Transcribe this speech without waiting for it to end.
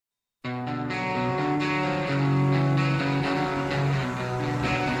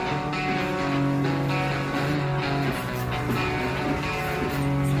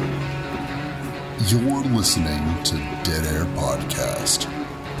You're listening to Dead Air Podcast,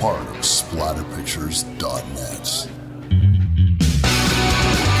 part of SplatterPictures.net.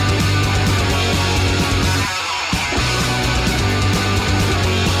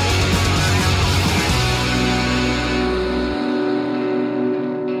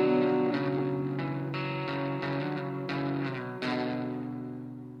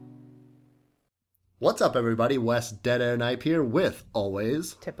 What's up, everybody? Wes Dead Air Knipe here with,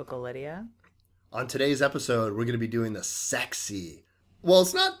 always, Typical Lydia. On today's episode, we're going to be doing the sexy. Well,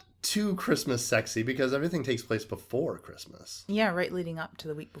 it's not too Christmas sexy because everything takes place before Christmas. Yeah, right leading up to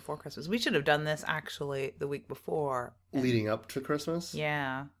the week before Christmas. We should have done this actually the week before. Leading up to Christmas?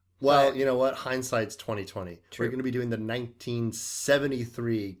 Yeah. Well, you know what? Hindsight's 2020. True. We're going to be doing the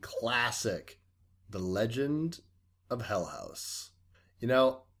 1973 classic, The Legend of Hell House. You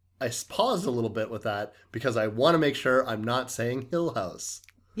know, I paused a little bit with that because I want to make sure I'm not saying Hill House.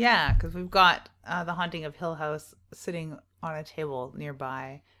 Yeah, because we've got The Haunting of Hill House sitting on a table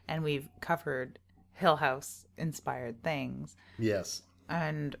nearby, and we've covered Hill House inspired things. Yes.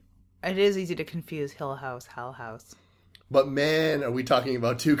 And it is easy to confuse Hill House, Hell House. But man, are we talking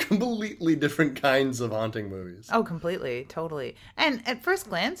about two completely different kinds of haunting movies. Oh, completely, totally. And at first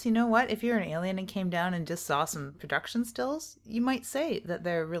glance, you know what? If you're an alien and came down and just saw some production stills, you might say that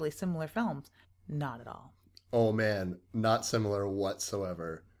they're really similar films. Not at all. Oh man, not similar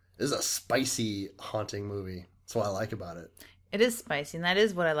whatsoever. This is a spicy haunting movie. That's what I like about it. It is spicy, and that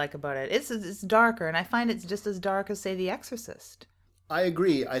is what I like about it. It's darker, and I find it's just as dark as, say, The Exorcist. I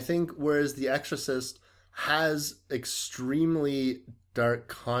agree. I think whereas The Exorcist has extremely dark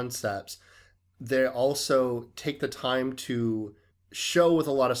concepts, they also take the time to show with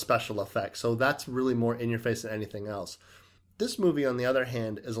a lot of special effects. So that's really more in your face than anything else. This movie, on the other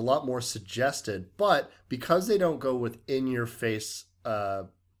hand, is a lot more suggested, but because they don't go with in-your-face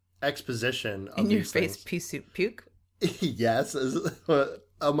exposition of these things... In-your-face pea soup puke? Yes,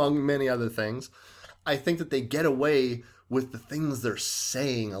 among many other things. I think that they get away with the things they're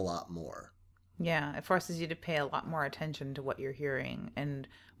saying a lot more. Yeah, it forces you to pay a lot more attention to what you're hearing and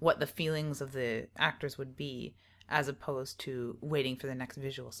what the feelings of the actors would be, as opposed to waiting for the next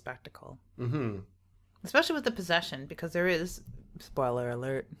visual spectacle. Mm-hmm. Especially with the possession, because there is, spoiler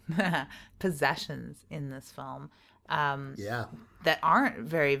alert, possessions in this film that aren't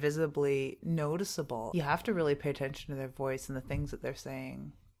very visibly noticeable. You have to really pay attention to their voice and the things that they're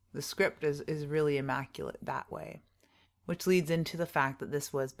saying. The script is really immaculate that way, which leads into the fact that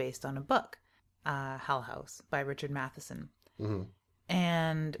this was based on a book, Hell House, by Richard Matheson. Mm-hmm.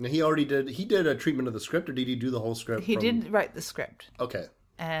 And now he did a treatment of the script, or did he do the whole script? He did write the script. Okay.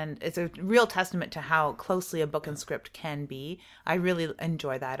 And it's a real testament to how closely a book and script can be. I really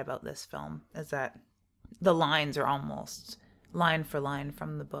enjoy that about this film, is that the lines are almost line for line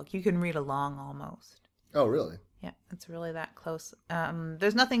from the book. You can read along almost. Oh, really? Yeah, it's really that close.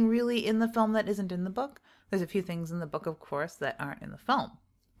 There's nothing really in the film that isn't in the book. There's a few things in the book, of course, that aren't in the film.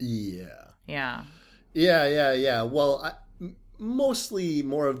 Yeah. Yeah. Yeah. Well, mostly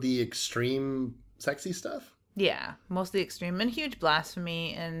more of the extreme sexy stuff. Yeah, mostly extreme, and huge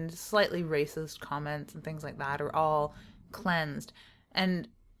blasphemy and slightly racist comments and things like that are all cleansed. And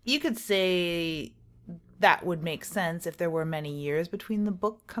you could say that would make sense if there were many years between the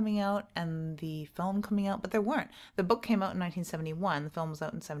book coming out and the film coming out, but there weren't. The book came out in 1971, the film was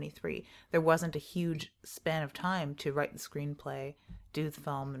out in 73. There wasn't a huge span of time to write the screenplay, do the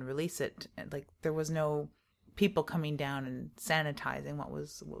film, and release it. Like, there was no people coming down and sanitizing what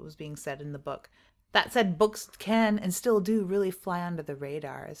was being said in the book. That said, books can and still do really fly under the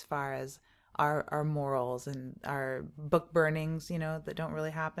radar as far as our morals and our book burnings, that don't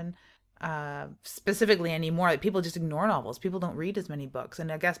really happen specifically anymore. Like, people just ignore novels. People don't read as many books.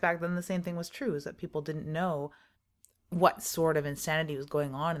 And I guess back then the same thing was true, is that people didn't know what sort of insanity was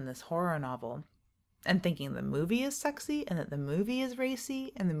going on in this horror novel. And thinking the movie is sexy and that the movie is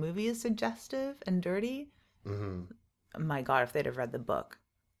racy and the movie is suggestive and dirty. Mm-hmm. My God, if they'd have read the book.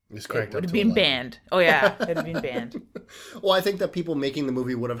 It would have been banned. Oh, yeah. It would have been banned. Well, I think that people making the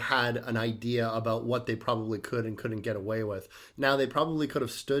movie would have had an idea about what they probably could and couldn't get away with. Now, they probably could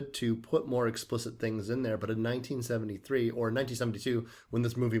have stood to put more explicit things in there, but in 1973 or 1972, when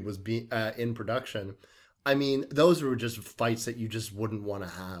this movie was in production, I mean, those were just fights that you just wouldn't want to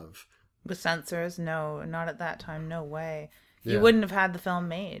have. With censors? No, not at that time. No way. Yeah. You wouldn't have had the film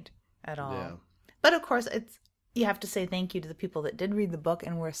made at all. Yeah. But, of course, you have to say thank you to the people that did read the book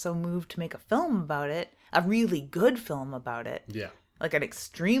and were so moved to make a film about it, a really good film about it. Yeah. Like an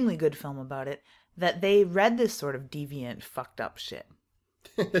extremely good film about it, that they read this sort of deviant, fucked up shit.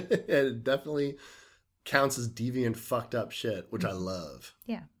 It definitely counts as deviant, fucked up shit, which I love.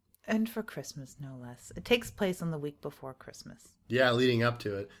 Yeah. And for Christmas, no less. It takes place on the week before Christmas. Yeah, leading up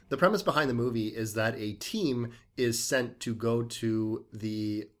to it. The premise behind the movie is that a team is sent to go to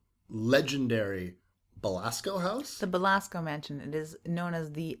the legendary Belasco house. The Belasco Mansion. It is known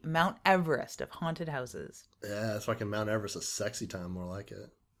as the Mount Everest of haunted houses. Yeah, it's fucking Mount Everest, a sexy time, more like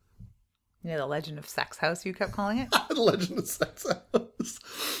it. Yeah, the Legend of Sex House, you kept calling it? The Legend of Sex House.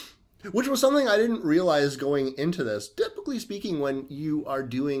 Which was something I didn't realize going into this. Typically speaking, when you are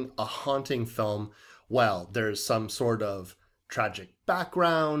doing a haunting film, well, there's some sort of tragic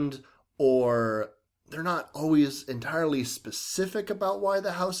background, or they're not always entirely specific about why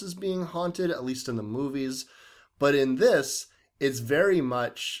the house is being haunted, at least in the movies. But in this, it's very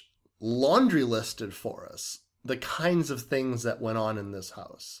much laundry listed for us, the kinds of things that went on in this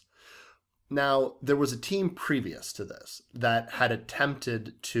house. Now, there was a team previous to this that had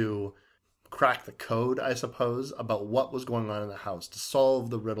attempted to crack the code, I suppose, about what was going on in the house, to solve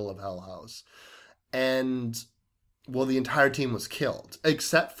the riddle of Hell House. And, well, the entire team was killed,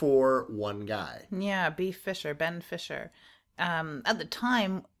 except for one guy. Yeah, Ben Fisher. At the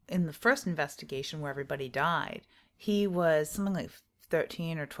time, in the first investigation where everybody died, he was something like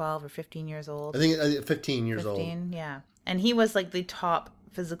 13 or 12 or 15 years old. I think 15 years old. 15, yeah. And he was like the top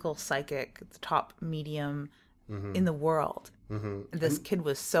physical psychic, the top medium in the world. This kid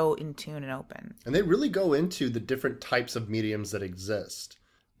was so in tune and open. And they really go into the different types of mediums that exist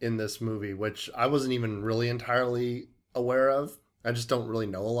in this movie, which I wasn't even really entirely aware of. I just don't really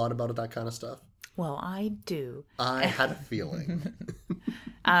know a lot about that kind of stuff. Well, I do. I had a feeling.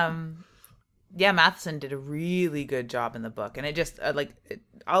 Yeah, Matheson did a really good job in the book. And it just,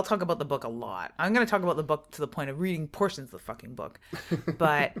 I'll talk about the book a lot. I'm going to talk about the book to the point of reading portions of the fucking book.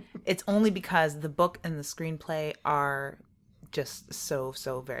 But it's only because the book and the screenplay are just so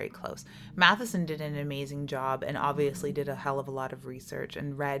very close. Matheson did an amazing job and obviously did a hell of a lot of research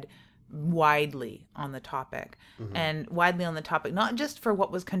and read widely on the topic. And widely on the topic, not just for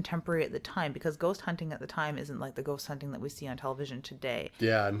what was contemporary at the time, because ghost hunting at the time isn't like the ghost hunting that we see on television today.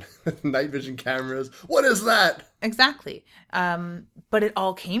 Yeah, night vision cameras. What is that? Exactly. But it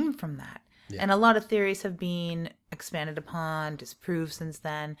all came from that. Yeah. And a lot of theories have been expanded upon, disproved since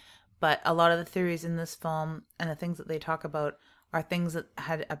then. But a lot of the theories in this film and the things that they talk about are things that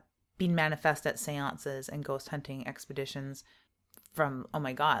had been manifest at seances and ghost hunting expeditions from, oh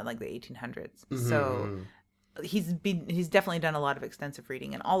my God, like the 1800s. So he's definitely done a lot of extensive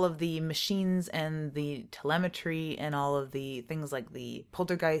reading, and all of the machines and the telemetry and all of the things like the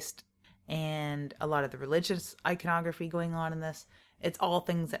poltergeist and a lot of the religious iconography going on in this. It's all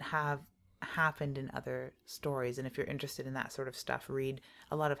things that have happened in other stories. And if you're interested in that sort of stuff, read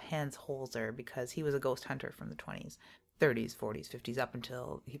a lot of Hans Holzer, because he was a ghost hunter from the 20s, 30s, 40s, 50s, up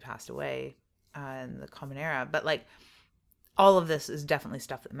until he passed away in the Common Era. But like, all of this is definitely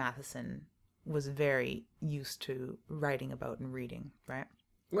stuff that Matheson was very used to writing about and reading, right?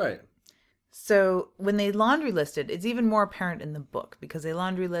 Right. So when they laundry listed, it's even more apparent in the book, because they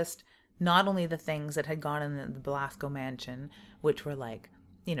laundry list not only the things that had gone in the Belasco Mansion, which were like,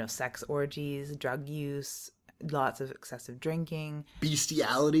 you know, sex orgies, drug use, lots of excessive drinking.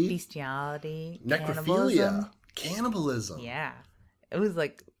 Bestiality. Necrophilia. Cannibalism. Yeah. It was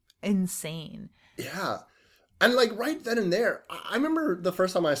like insane. Yeah. And like right then and there, I remember the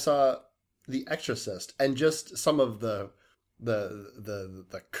first time I saw The Exorcist and just some of the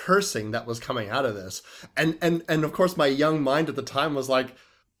cursing that was coming out of this. And of course my young mind at the time was like,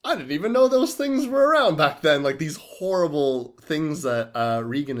 I didn't even know those things were around back then. Like these horrible things that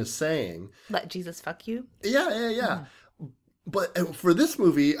Regan is saying. Let Jesus fuck you? Yeah. But for this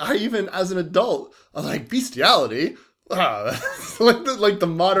movie, I even, as an adult, I'm like, bestiality? like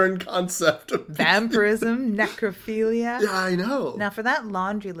the modern concept of vampirism, necrophilia. Yeah, I know. Now, for that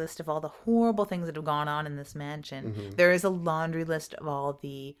laundry list of all the horrible things that have gone on in this mansion, there is a laundry list of all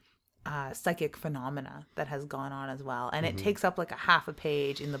the psychic phenomena that has gone on as well, and it takes up like a half a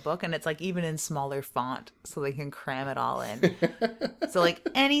page in the book, and it's like even in smaller font, so they can cram it all in. So like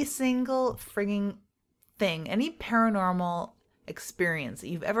any single frigging thing, any paranormal experience that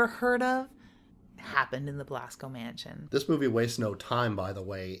you've ever heard of happened in the Belasco Mansion. This movie wastes no time, by the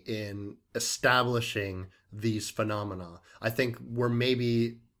way, in establishing these phenomena. I think we're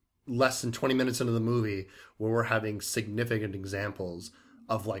maybe less than 20 minutes into the movie where we're having significant examples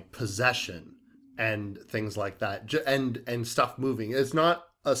of like possession and things like that, and stuff moving. It's not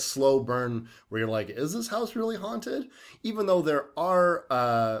a slow burn where you're like, is this house really haunted? Even though there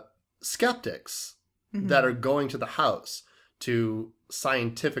are skeptics that are going to the house to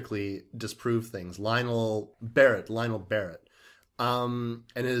scientifically disprove things. Lionel Barrett, and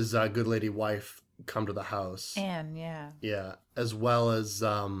his good lady wife come to the house. Anne, yeah. Yeah, as well as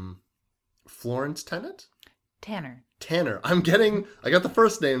Florence Tennant? Tanner. Tanner. I got the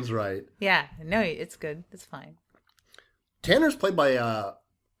first names right. Yeah, no, it's good. It's fine. Tanner's played by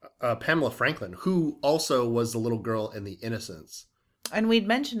Pamela Franklin, who also was the little girl in The Innocents. And we'd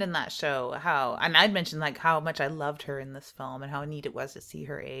mentioned in that show I'd mentioned like how much I loved her in this film and how neat it was to see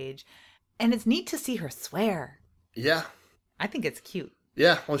her age. And it's neat to see her swear. Yeah. I think it's cute.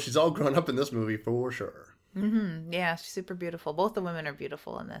 Yeah, well, she's all grown up in this movie for sure. Mm-hmm. Yeah, she's super beautiful. Both the women are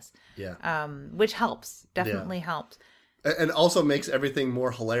beautiful in this. Yeah. Which helps. Definitely helps. And also makes everything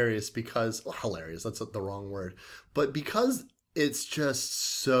more hilarious because... Well, hilarious, that's the wrong word. But because it's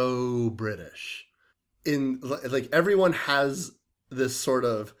just so British. Like, everyone has this sort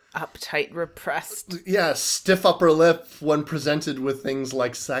of... uptight, repressed. Yeah, stiff upper lip when presented with things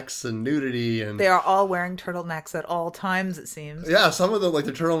like sex and nudity. And they are all wearing turtlenecks at all times, it seems. Yeah, some of them, like,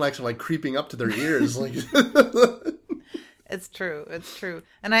 the turtlenecks are, like, creeping up to their ears. Like... It's true. It's true.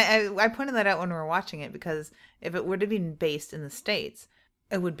 And I pointed that out when we were watching it because if it would have been based in the States,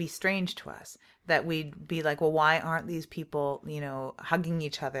 it would be strange to us that we'd be like, well, why aren't these people, hugging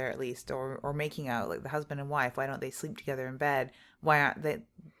each other at least or making out like the husband and wife? Why don't they sleep together in bed? Why aren't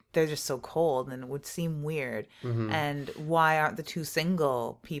they're just so cold and it would seem weird. Mm-hmm. And why aren't the two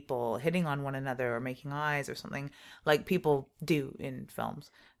single people hitting on one another or making eyes or something like people do in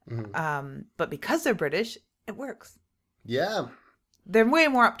films? Mm-hmm. But because they're British, it works. Yeah. They're way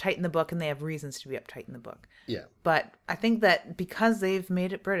more uptight in the book, and they have reasons to be uptight in the book. Yeah. But I think that because they've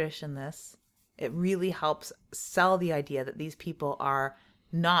made it British in this, it really helps sell the idea that these people are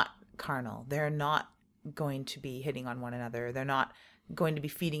not carnal. They're not going to be hitting on one another. They're not going to be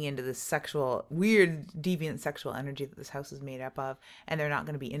feeding into this weird, deviant sexual energy that this house is made up of, and they're not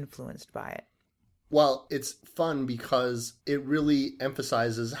going to be influenced by it. Well, it's fun because it really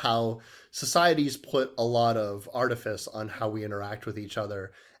emphasizes how societies put a lot of artifice on how we interact with each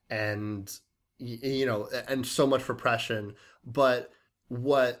other and, and so much repression. But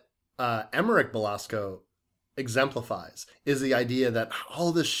what Emmerich Belasco exemplifies is the idea that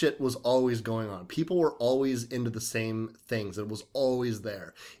all this shit was always going on. People were always into the same things. It was always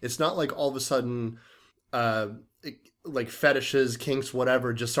there. It's not like all of a sudden... like fetishes, kinks,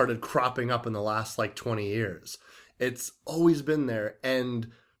 whatever, just started cropping up in the last 20 years. It's always been there.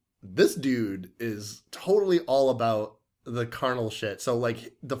 And this dude is totally all about the carnal shit. So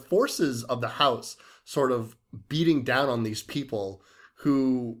the forces of the house sort of beating down on these people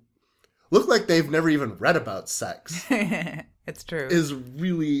who look like they've never even read about sex. It's true. Is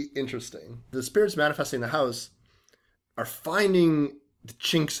really interesting. The spirits manifesting the house are finding the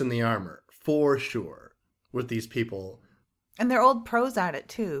chinks in the armor, for sure. With these people. And they're old pros at it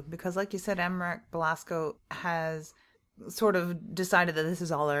too, because like you said, Emmerich Belasco has sort of decided that this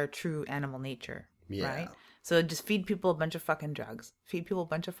is all our true animal nature, right? So just feed people a bunch of fucking drugs, feed people a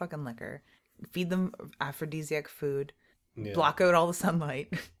bunch of fucking liquor, feed them aphrodisiac food, block out all the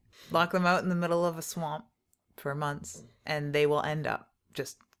sunlight, lock them out in the middle of a swamp for months, and they will end up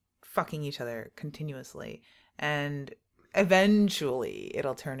just fucking each other continuously. And eventually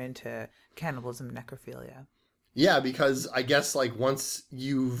it'll turn into cannibalism and necrophilia. Yeah, because I guess once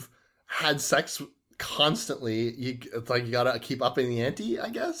you've had sex constantly, you gotta keep upping the ante, I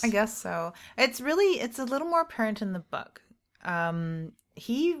guess. I guess so. It's a little more apparent in the book.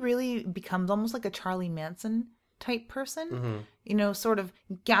 He really becomes almost like a Charlie Manson type person, sort of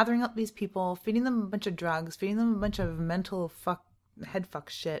gathering up these people, feeding them a bunch of drugs, feeding them a bunch of mental head fuck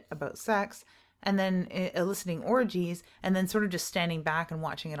shit about sex, and then eliciting orgies, and then sort of just standing back and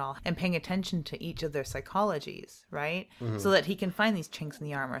watching it all and paying attention to each of their psychologies, right? Mm-hmm. So that he can find these chinks in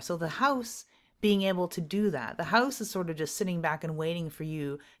the armor. So the house being able to do that, the house is sort of just sitting back and waiting for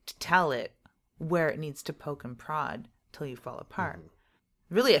you to tell it where it needs to poke and prod till you fall apart.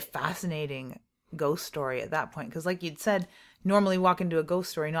 Mm-hmm. Really a fascinating ghost story at that point. Because like you'd said, normally walk into a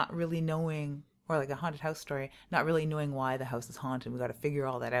ghost story not really knowing... or like a haunted house story, not really knowing why the house is haunted. We got to figure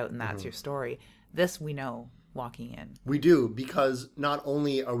all that out, and that's your story. This we know walking in. We do, because not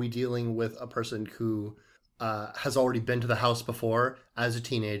only are we dealing with a person who has already been to the house before as a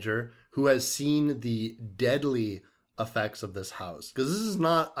teenager, who has seen the deadly effects of this house. Because this is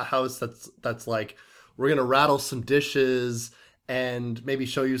not a house that's like, we're going to rattle some dishes and maybe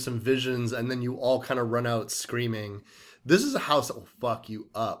show you some visions, and then you all kind of run out screaming. This is a house that will fuck you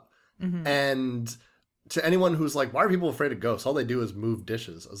up. Mm-hmm. And to anyone who's like, why are people afraid of ghosts? All they do is move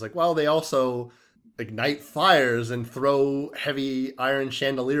dishes. I was like, well, they also ignite fires and throw heavy iron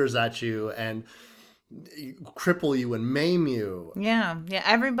chandeliers at you and cripple you and maim you. Yeah.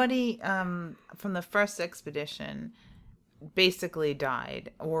 Everybody from the first expedition basically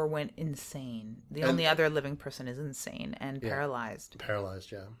died or went insane. The only other living person is insane and paralyzed.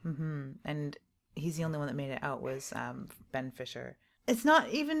 Paralyzed, yeah. And he's the only one that made it out was Ben Fisher. It's not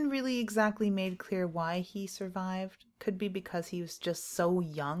even really exactly made clear why he survived. Could be because he was just so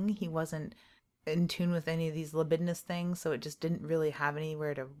young. He wasn't in tune with any of these libidinous things, so it just didn't really have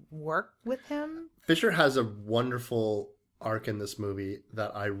anywhere to work with him. Fisher has a wonderful arc in this movie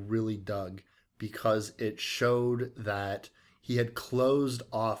that I really dug because it showed that he had closed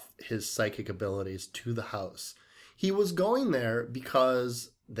off his psychic abilities to the house. He was going there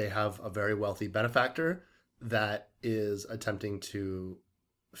because they have a very wealthy benefactor that is attempting to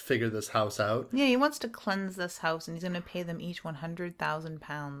figure this house out. Yeah, he wants to cleanse this house, and he's going to pay them each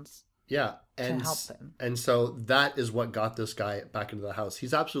 £100,000. Yeah, and to help him. And so that is what got this guy back into the house.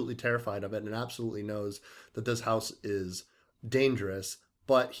 He's absolutely terrified of it and absolutely knows that this house is dangerous,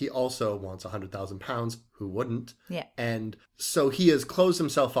 but he also wants £100,000. Who wouldn't? Yeah. And so he has closed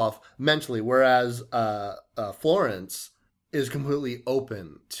himself off mentally, whereas Florence is completely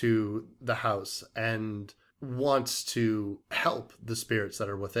open to the house and wants to help the spirits that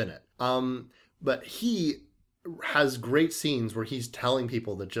are within it. But he has great scenes where he's telling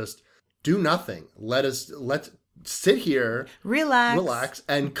people that just do nothing. Let's sit here, relax,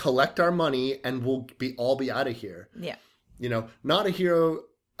 and collect our money, and we'll all be out of here. Yeah. You know, not a hero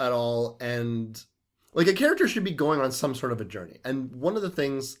at all, and like a character should be going on some sort of a journey. And one of the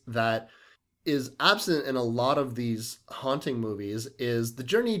things that is absent in a lot of these haunting movies is the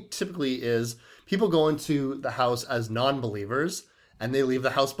journey typically is people go into the house as non-believers and they leave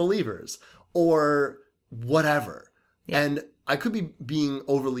the house believers or whatever. Yeah. And I could be being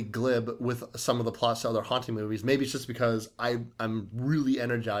overly glib with some of the plots to other haunting movies. Maybe it's just because I'm really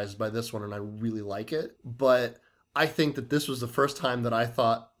energized by this one and I really like it. But I think that this was the first time that I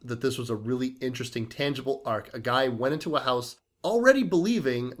thought that this was a really interesting, tangible arc. A guy went into a house already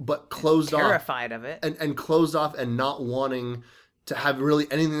believing, but closed off. Terrified of it. And closed off and not wanting to have really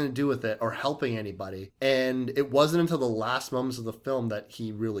anything to do with it or helping anybody. And it wasn't until the last moments of the film that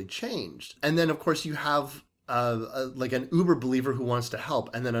he really changed. And then, of course, you have like an uber believer who wants to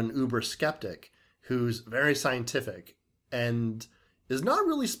help, and then an uber skeptic who's very scientific and is not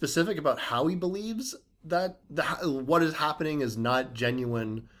really specific about how he believes that what is happening is not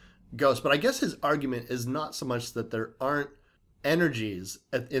genuine ghosts. But I guess his argument is not so much that there aren't energies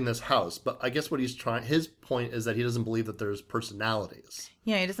in this house, but I guess what his point is that he doesn't believe that there's personalities.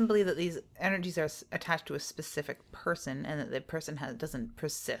 Yeah, he doesn't believe that these energies are attached to a specific person and that the person doesn't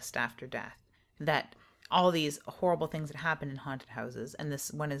persist after death. That all these horrible things that happen in haunted houses, and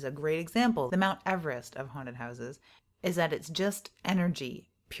this one is a great example, the Mount Everest of haunted houses, is that it's just energy,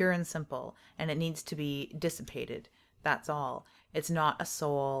 pure and simple, and it needs to be dissipated. That's all. It's not a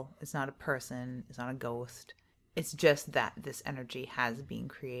soul, it's not a person, it's not a ghost. It's just that this energy has been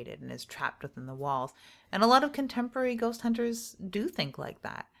created and is trapped within the walls. And a lot of contemporary ghost hunters do think like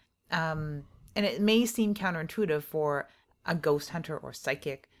that. And it may seem counterintuitive for a ghost hunter or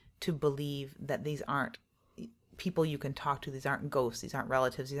psychic to believe that these aren't people you can talk to, these aren't ghosts, these aren't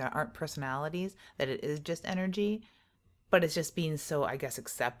relatives, these aren't personalities, that it is just energy. But it's just being so, I guess,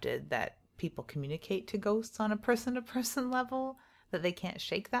 accepted that people communicate to ghosts on a person-to-person level that they can't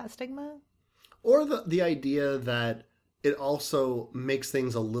shake that stigma. Or the idea that it also makes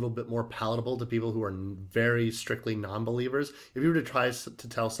things a little bit more palatable to people who are very strictly non-believers. If you were to try to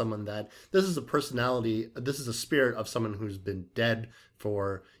tell someone that this is a personality, this is a spirit of someone who's been dead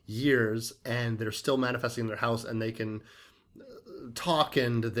for years and they're still manifesting in their house and they can talk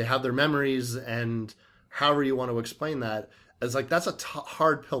and they have their memories and however you want to explain that, it's like that's a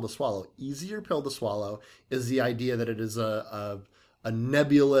hard pill to swallow. Easier pill to swallow is the idea that it is a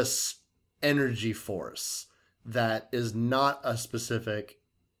nebulous energy force that is not a specific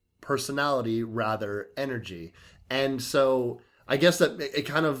personality, rather energy. And so I guess that it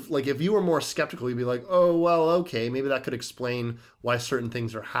kind of like if you were more skeptical, you'd be like, oh, well, okay, maybe that could explain why certain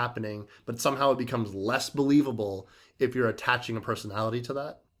things are happening, but somehow it becomes less believable if you're attaching a personality to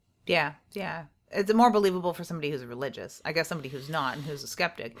that. Yeah. It's more believable for somebody who's religious. I guess somebody who's not and who's a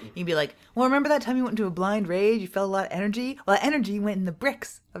skeptic. You'd be like, well, remember that time you went into a blind rage? You felt a lot of energy? Well, that energy went in the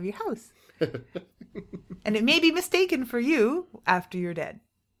bricks of your house. And it may be mistaken for you after you're dead.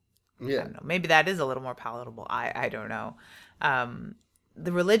 Yeah. I don't know. Maybe that is a little more palatable. I don't know.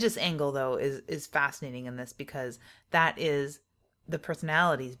 The religious angle, though, is fascinating in this because that is the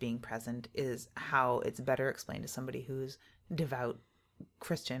personalities being present is how it's better explained to somebody who's devout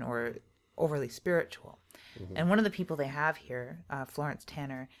Christian or overly spiritual. Mm-hmm. And one of the people they have here, Florence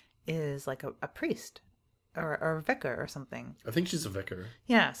Tanner, is like a priest. or a vicar or something. I think she's a vicar.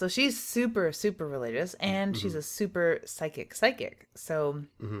 Yeah, so she's super, super religious, and she's a super psychic. So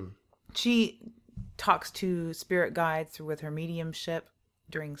she talks to spirit guides with her mediumship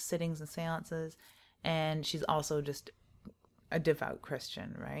during sittings and seances, and she's also just a devout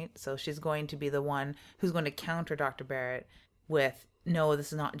Christian, right? So she's going to be the one who's going to counter Dr. Barrett with, no,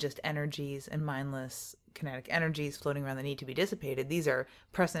 this is not just energies and mindless kinetic energies floating around that need to be dissipated. These are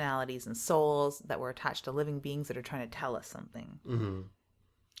personalities and souls that were attached to living beings that are trying to tell us something. Mm-hmm.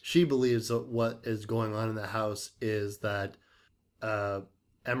 She believes that what is going on in the house is that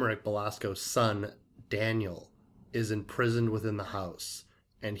Emmerich Belasco's son, Daniel, is imprisoned within the house,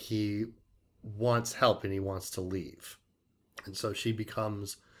 and he wants help and he wants to leave. And so she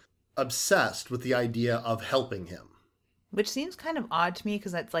becomes obsessed with the idea of helping him. Which seems kind of odd to me,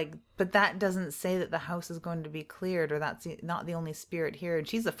 because that's like, but that doesn't say that the house is going to be cleared, or that's not the only spirit here. And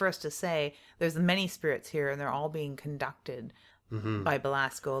she's the first to say there's many spirits here, and they're all being conducted by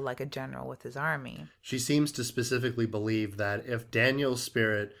Belasco like a general with his army. She seems to specifically believe that if Daniel's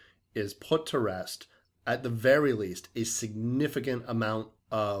spirit is put to rest, at the very least, a significant amount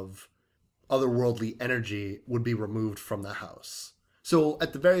of otherworldly energy would be removed from the house. So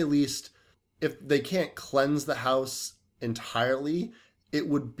at the very least, if they can't cleanse the house entirely, it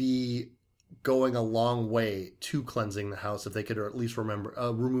would be going a long way to cleansing the house if they could, or at least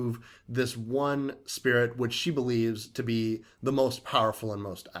remove this one spirit, which she believes to be the most powerful and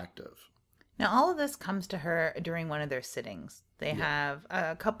most active. Now, all of this comes to her during one of their sittings. They have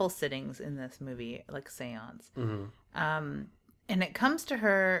a couple sittings in this movie, like seance. And it comes to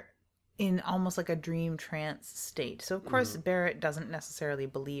her in almost like a dream trance state. So, of course, Barrett doesn't necessarily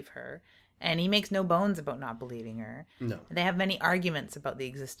believe her. And he makes no bones about not believing her. No. They have many arguments about the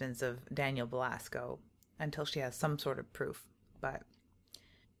existence of Daniel Belasco until she has some sort of proof. But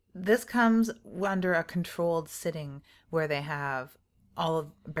this comes under a controlled sitting where they have all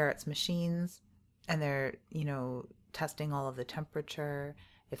of Barrett's machines, and they're, testing all of the temperature,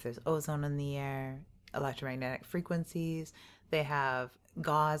 if there's ozone in the air, electromagnetic frequencies. They have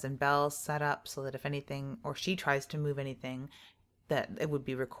gauze and bells set up so that if anything, or she tries to move anything, that it would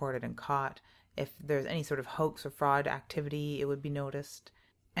be recorded and caught. If there's any sort of hoax or fraud activity, it would be noticed.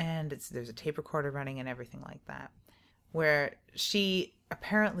 And there's a tape recorder running and everything like that, where she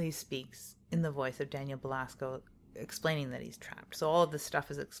apparently speaks in the voice of Daniel Belasco, explaining that he's trapped. So all of this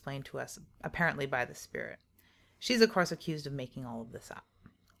stuff is explained to us, apparently by the spirit. She's, of course, accused of making all of this up.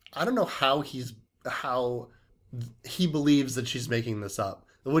 I don't know how he believes that she's making this up.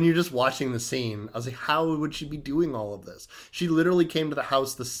 When you're just watching the scene, I was like, how would she be doing all of this? She literally came to the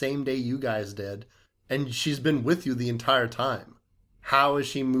house the same day you guys did, and she's been with you the entire time. How is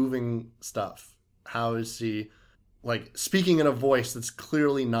she moving stuff? How is she, speaking in a voice that's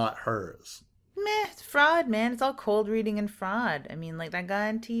clearly not hers? Meh, it's fraud, man. It's all cold reading and fraud. I mean, like that guy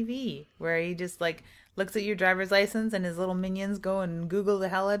on TV, where he just, looks at your driver's license and his little minions go and Google the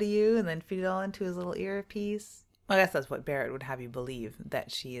hell out of you and then feed it all into his little earpiece. Well, I guess that's what Barrett would have you believe,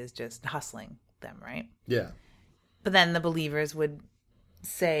 that she is just hustling them, right? Yeah. But then the believers would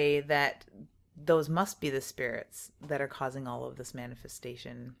say that those must be the spirits that are causing all of this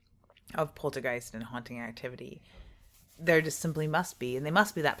manifestation of poltergeist and haunting activity. There just simply must be, and they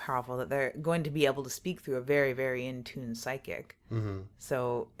must be that powerful that they're going to be able to speak through a very, very in-tune psychic.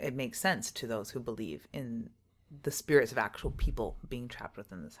 So it makes sense to those who believe in the spirits of actual people being trapped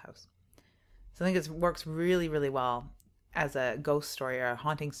within this house. So I think it works really, really well as a ghost story or a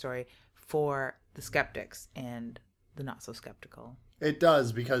haunting story for the skeptics and the not so skeptical. It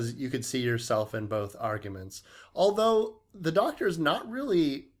does, because you could see yourself in both arguments. Although the doctor is not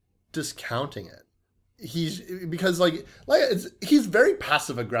really discounting it. He's very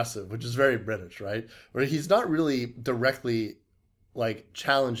passive aggressive, which is very British, right? Where he's not really directly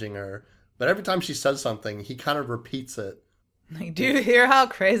challenging her, but every time she says something, he kind of repeats it. Do you hear how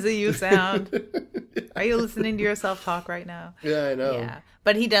crazy you sound? Are you listening to yourself talk right now? Yeah, I know. Yeah,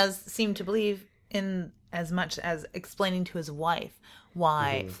 but he does seem to believe in as much as explaining to his wife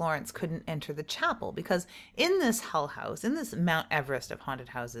why Florence couldn't enter the chapel, because in this Hell House, in this Mount Everest of haunted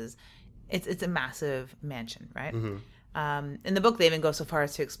houses, it's a massive mansion, right? In the book, they even go so far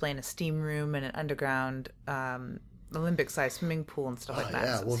as to explain a steam room and an underground Olympic-sized swimming pool and stuff like that.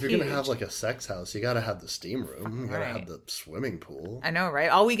 Yeah, so well, if you're huge. going to have a sex house, you got to have the steam room. You got to have the swimming pool. I know, right?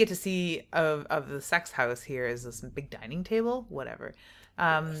 All we get to see of the sex house here is this big dining table, whatever.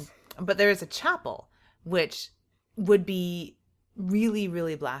 But there is a chapel, which would be really,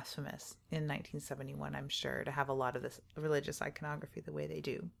 really blasphemous in 1971, I'm sure, to have a lot of this religious iconography the way they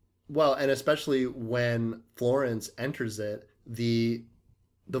do. Well, and especially when Florence enters it, the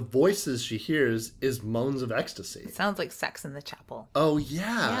the voices she hears is moans of ecstasy. It sounds like sex in the chapel. Oh, yeah.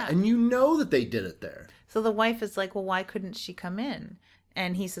 Yeah. And you know that they did it there. So the wife is like, well, why couldn't she come in?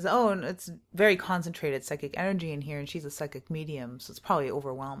 And he says, oh, and it's very concentrated psychic energy in here, and she's a psychic medium, so it's probably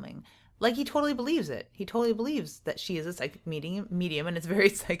overwhelming. Like, he totally believes it. He totally believes that she is a psychic medium, and it's very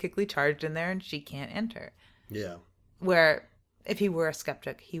psychically charged in there, and she can't enter. Yeah. Where, if he were a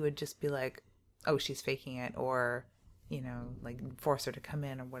skeptic, he would just be like, oh, she's faking it, or, like, force her to come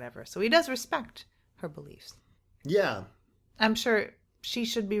in, or whatever. So he does respect her beliefs. Yeah. I'm sure she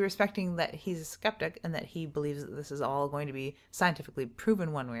should be respecting that he's a skeptic and that he believes that this is all going to be scientifically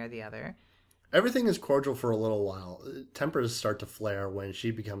proven one way or the other. Everything is cordial for a little while. Tempers start to flare when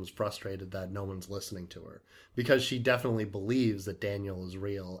she becomes frustrated that no one's listening to her, because she definitely believes that Daniel is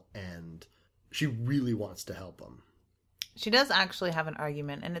real and she really wants to help him. She does actually have an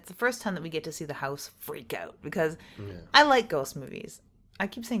argument, and it's the first time that we get to see the house freak out, because I like ghost movies. I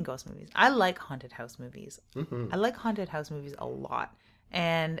keep saying ghost movies. I like haunted house movies. Mm-hmm. I like haunted house movies a lot.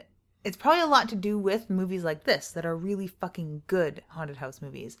 And it's probably a lot to do with movies like this that are really fucking good haunted house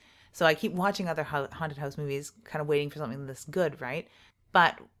movies. So I keep watching other haunted house movies, kind of waiting for something this good, right?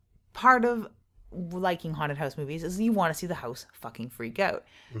 But part of liking haunted house movies is you want to see the house fucking freak out.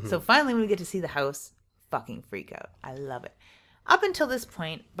 Mm-hmm. So finally, when we get to see the house fucking freak out, I love it. Up until this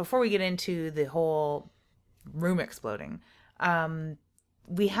point, before we get into the whole room exploding,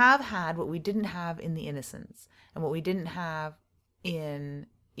 we have had what we didn't have in The Innocents, and what we didn't have in,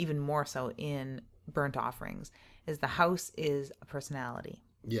 even more so, in Burnt Offerings, is the house is a personality.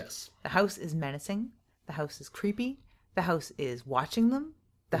 Yes. The house is menacing. The house is creepy. The house is watching them.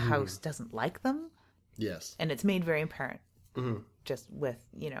 The house doesn't like them. Yes. And it's made very apparent just with,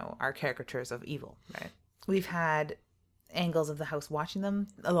 our caricatures of evil, right? We've had angles of the house watching them.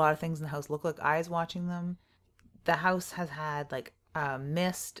 A lot of things in the house look like eyes watching them. The house has had, like,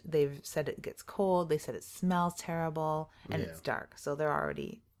 mist. They've said it gets cold. They said it smells terrible, and it's dark. So they're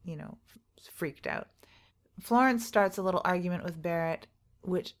already, freaked out. Florence starts a little argument with Barrett,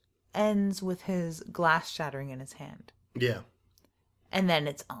 which ends with his glass shattering in his hand. Yeah. And then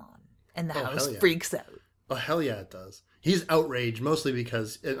it's on, and the house freaks out. Oh, hell yeah, it does. He's outraged, mostly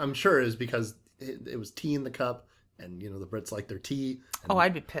because, I'm sure it was because it was tea in the cup, and, the Brits like their tea. Oh,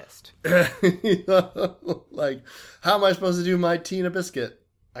 I'd be pissed. Like, how am I supposed to do my tea and a biscuit?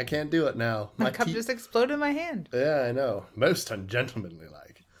 I can't do it now. My cup just exploded in my hand. Yeah, I know. Most ungentlemanly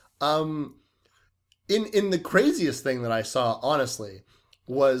like. In the craziest thing that I saw, honestly,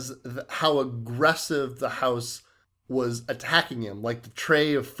 was how aggressive the house was attacking him. Like, the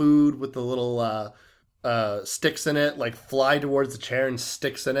tray of food with the little sticks in it, like, fly towards the chair and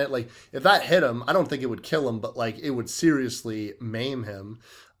sticks in it. Like, if that hit him, I don't think it would kill him, but, like, it would seriously maim him.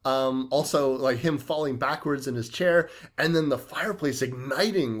 Also, like, him falling backwards in his chair, and then the fireplace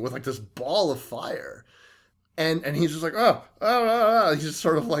igniting with, like, this ball of fire. And he's just like, he's just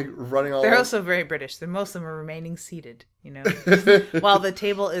sort of, like, running all They're over. also very British. Most of them are remaining seated, while the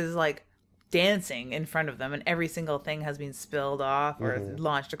table is, like, dancing in front of them, and every single thing has been spilled off or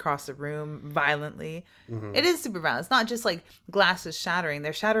launched across the room violently. It is super violent. It's not just like glasses shattering.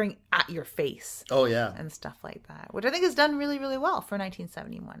 They're shattering at your face. Oh, yeah. And stuff like that, which I think is done really, really well for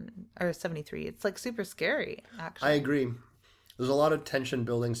 1971 or 73. It's like super scary, actually. I agree. There's a lot of tension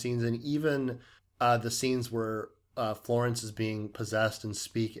building scenes, and even the scenes where Florence is being possessed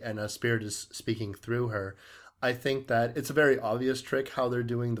and a spirit is speaking through her. I think that it's a very obvious trick how they're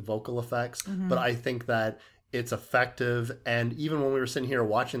doing the vocal effects, but I think that it's effective. And even when we were sitting here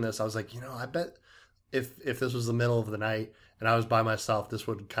watching this, I was like, I bet if this was the middle of the night and I was by myself, this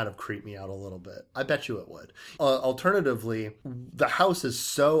would kind of creep me out a little bit. I bet you it would. Alternatively, the house is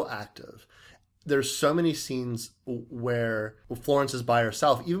so active. There's so many scenes where Florence is by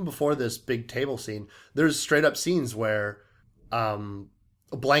herself. Even before this big table scene, there's straight up scenes where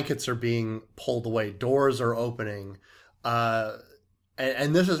blankets are being pulled away, doors are opening,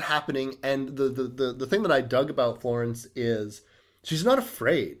 and this is happening. And the thing that I dug about Florence is she's not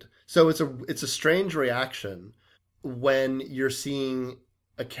afraid. So it's a strange reaction when you're seeing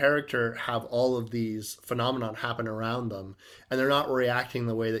a character have all of these phenomenon happen around them, and they're not reacting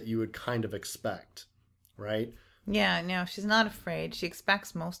the way that you would kind of expect, right? Yeah, no, she's not afraid. She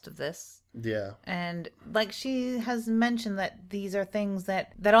expects most of this. Yeah. And like she has mentioned that these are things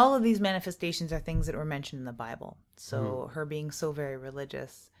that all of these manifestations are things that were mentioned in the Bible. So her being so very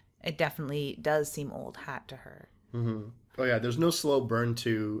religious, it definitely does seem old hat to her. Mm-hmm. Oh yeah, there's no slow burn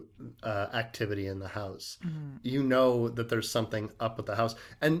to activity in the house. You know that there's something up with the house.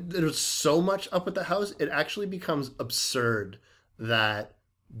 And there's so much up with the house, it actually becomes absurd that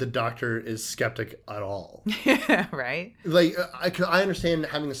the doctor is skeptic at all. Right? Like, I understand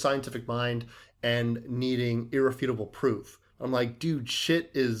having a scientific mind and needing irrefutable proof. I'm like, dude,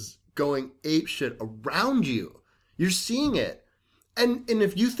 shit is going ape shit around you. You're seeing it. And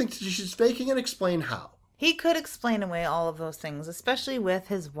if you think that she's faking it, explain how. He could explain away all of those things, especially with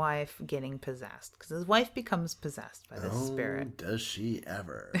his wife getting possessed, because his wife becomes possessed by this spirit. Does she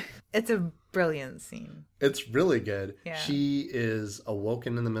ever? It's a brilliant scene. It's really good. Yeah. She is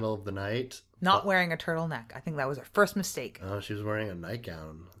awoken in the middle of the night. Not wearing a turtleneck. I think that was her first mistake. Oh, she was wearing a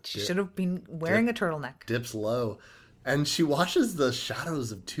nightgown. She should have been wearing a turtleneck. Dips low. And she watches the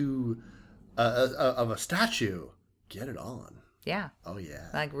shadows of of a statue. Get it on. Yeah. Oh, yeah.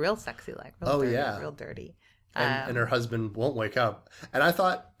 Like real sexy, like real Oh, dirty, yeah. real dirty. And her husband won't wake up. And I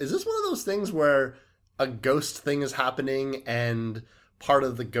thought, is this one of those things where a ghost thing is happening and part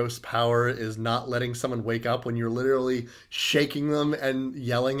of the ghost power is not letting someone wake up when you're literally shaking them and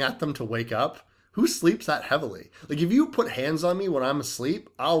yelling at them to wake up? Who sleeps that heavily? Like, if you put hands on me when I'm asleep,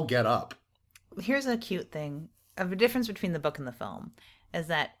 I'll get up. Here's a cute thing of a difference between the book and the film is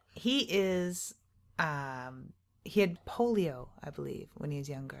that he is he had polio, I believe, when he was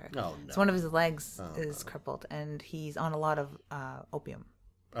younger. Oh, no. So one of his legs is crippled, and he's on a lot of opium.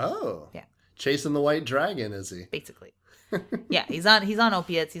 Oh. Yeah. Chasing the white dragon, is he? Basically. Yeah, he's on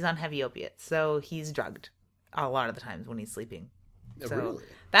opiates. He's on heavy opiates. So he's drugged a lot of the times when he's sleeping. So Really?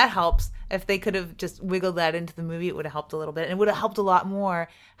 that helps. If they could have just wiggled that into the movie, it would have helped a little bit. And it would have helped a lot more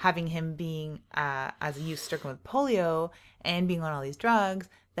having him being, as a youth, stricken with polio and being on all these drugs,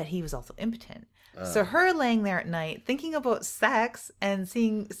 that he was also impotent. So her laying there at night thinking about sex and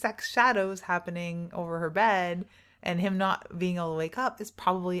seeing sex shadows happening over her bed and him not being able to wake up is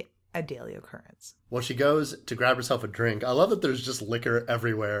probably a daily occurrence. Well, she goes to grab herself a drink. I love that there's just liquor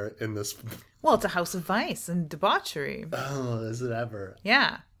everywhere in this. Well, it's a house of vice and debauchery. Oh, is it ever?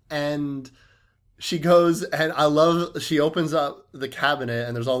 Yeah. And she goes, and I love, she opens up the cabinet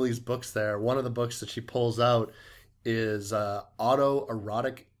and there's all these books there. One of the books that she pulls out is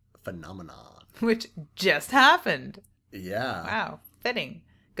Autoerotic Phenomenon. Which just happened. Yeah. Wow. Fitting.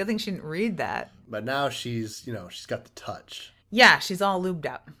 Good thing she didn't read that. But now she's got the touch. Yeah, she's all lubed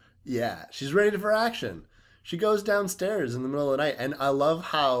up. Yeah, she's ready for action. She goes downstairs in the middle of the night, and I love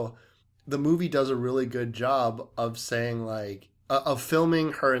how the movie does a really good job of saying, like, of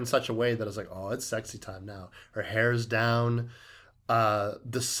filming her in such a way that it's like, oh, it's sexy time now. Her hair's down.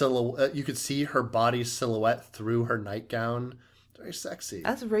 The silhouette, you could see her body silhouette through her nightgown. Very sexy.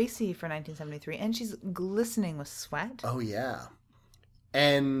 That's racy for 1973, and she's glistening with sweat. Oh, yeah.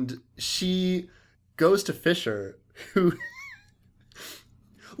 And she goes to Fisher, who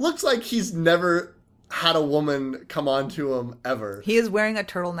looks like he's never had a woman come on to him ever. He is wearing a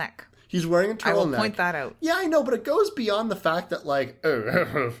turtleneck. He's wearing a turtleneck. I will point that out. Yeah, I know, but it goes beyond the fact that, like,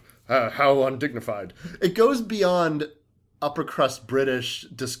 how undignified. It goes beyond upper crust British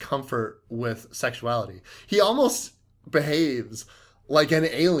discomfort with sexuality. He almost behaves like an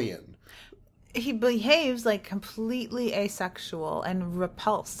alien. He behaves like completely asexual and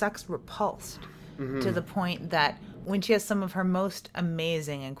sex repulsed, to the point that when she has some of her most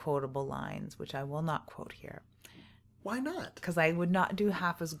amazing and quotable lines, which I will not quote here. Why not? Because I would not do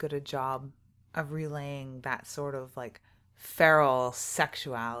half as good a job of relaying that sort of like feral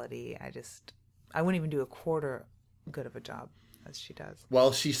sexuality. I wouldn't even do a quarter good of a job as she does.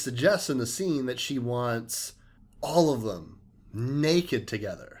 Well, she suggests in the scene that she wants all of them naked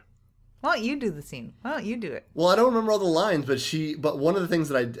together. Why don't you do the scene? Why don't you do it? Well, I don't remember all the lines, but one of the things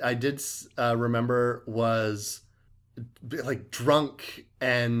that I did remember was like drunk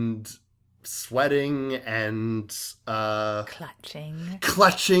and sweating and clutching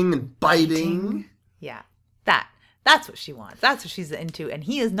and biting. Yeah, that's what she wants. That's what she's into, and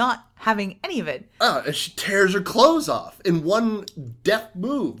he is not having any of it. And she tears her clothes off in one deft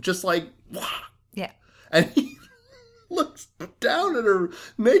move, just like wah. Yeah, and he looks down at her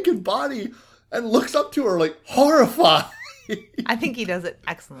naked body and looks up to her like horrified. I think he does it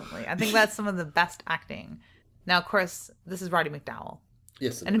excellently. I think that's some of the best acting. Now, of course, this is Roddy McDowall.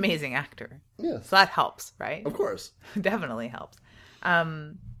 Yes. An amazing actor. Yes. So that helps, right? Of course. Definitely helps.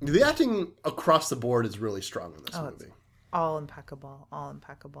 The acting across the board is really strong in this movie. It's all impeccable. All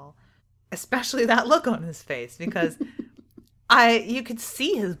impeccable. Especially that look on his face, because you could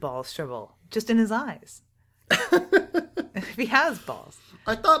see his balls shrivel just in his eyes. If he has balls.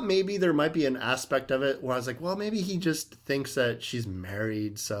 I thought maybe there might be an aspect of it where I was like, well, maybe he just thinks that she's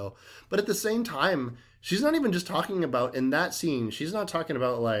married. So, but at the same time, she's not even just talking about, in that scene, she's not talking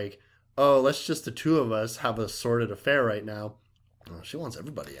about like, oh, let's just the two of us have a sordid affair right now. Oh, she wants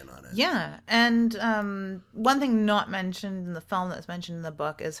everybody in on it. Yeah, and one thing not mentioned in the film that's mentioned in the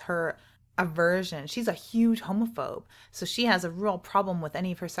book is her aversion. She's a huge homophobe, so she has a real problem with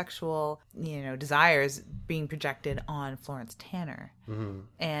any of her sexual, desires being projected on Florence Tanner.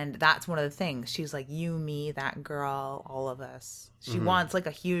 And that's one of the things. She's like, you, me, that girl, all of us. She wants like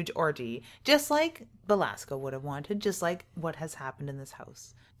a huge orgy, just like Belasco would have wanted, just like what has happened in this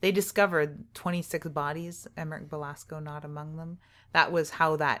house. They discovered 26 bodies, Emmerich Belasco not among them. That was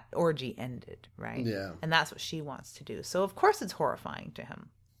how that orgy ended, right? Yeah. And that's what she wants to do. So of course it's horrifying to him.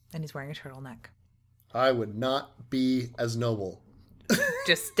 And he's wearing a turtleneck. I would not be as noble.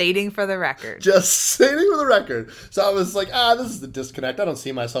 Just stating for the record. Just stating for the record. So I was like, this is the disconnect. I don't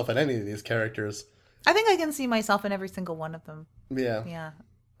see myself in any of these characters. I think I can see myself in every single one of them. Yeah. Yeah.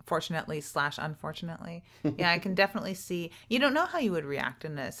 Fortunately / unfortunately. Yeah, I can definitely see. You don't know how you would react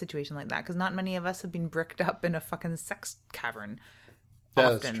in a situation like that because not many of us have been bricked up in a fucking sex cavern. Yeah,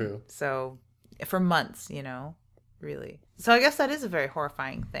 often. that's true. So, for months, really. So I guess that is a very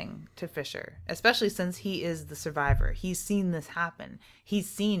horrifying thing to Fisher, especially since he is the survivor. He's seen this happen. He's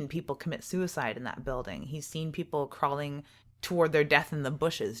seen people commit suicide in that building. He's seen people crawling toward their death in the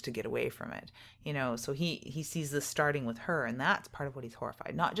bushes to get away from it. So he sees this starting with her, and that's part of what he's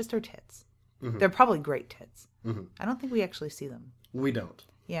horrified. Not just her tits. Mm-hmm. They're probably great tits. Mm-hmm. I don't think we actually see them. We don't.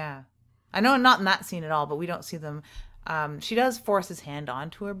 Yeah. I know not in that scene at all, but we don't see them. She does force his hand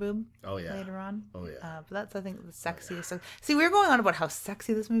onto her boob. Oh, yeah. Later on. Oh, yeah. But that's, I think, the sexiest. See, we were going on about how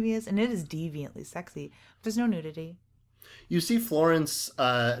sexy this movie is, and it is deviantly sexy. There's no nudity. You see Florence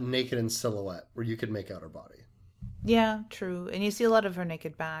naked in silhouette, where you could make out her body. Yeah, true. And you see a lot of her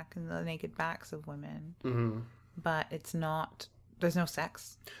naked back and the naked backs of women. Mm-hmm. But it's not... There's no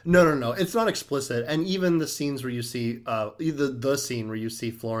sex. No. It's not explicit. And even the scenes where you see... the scene where you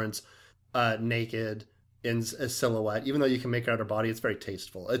see Florence naked... in a silhouette, even though you can make out her body, it's very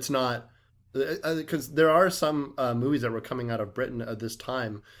tasteful. It's not, because there are some movies that were coming out of Britain at this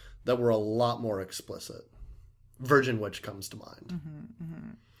time that were a lot more explicit. Virgin Witch comes to mind. Mm-hmm, mm-hmm.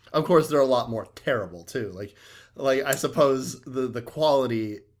 Of course, they're a lot more terrible too. Like I suppose the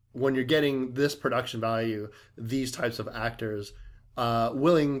quality when you're getting this production value, these types of actors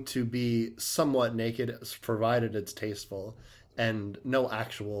willing to be somewhat naked, provided it's tasteful, and no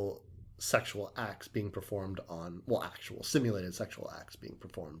actual sexual acts being performed actual simulated sexual acts being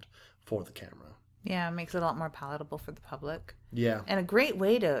performed for the camera. Yeah, it makes it a lot more palatable for the public. Yeah. And a great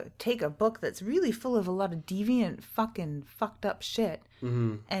way to take a book that's really full of a lot of deviant fucking fucked up shit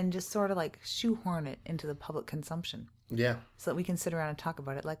and just sort of like shoehorn it into the public consumption. Yeah. So that we can sit around and talk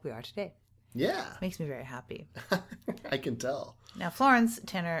about it like we are today. Yeah. Makes me very happy. I can tell. Now, Florence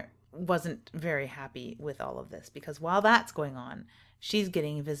Tanner wasn't very happy with all of this because while that's going on, she's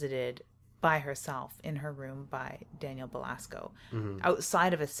getting visited by herself in her room by Daniel Belasco. Mm-hmm.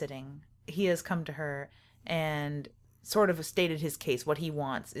 Outside of a sitting, he has come to her and sort of stated his case. What he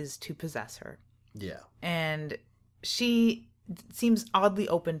wants is to possess her. Yeah. And she seems oddly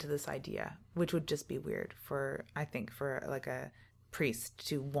open to this idea, which would just be weird for like a priest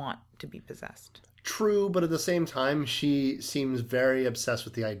to want to be possessed. True, but at the same time, she seems very obsessed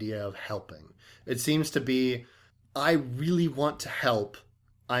with the idea of helping. It seems to be, I really want to help.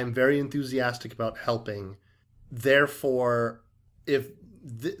 I'm very enthusiastic about helping. Therefore, if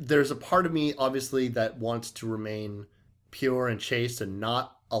there's a part of me, obviously, that wants to remain pure and chaste and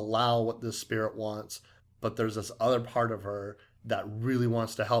not allow what the spirit wants, but there's this other part of her that really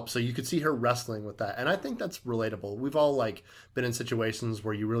wants to help. So you could see her wrestling with that. And I think that's relatable. We've all been in situations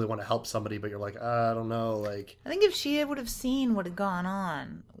where you really want to help somebody, but you're like, I don't know. I think if she would have seen what had gone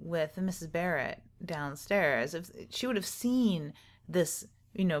on with Mrs. Barrett downstairs, if she would have seen this,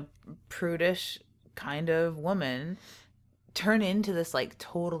 prudish kind of woman turn into this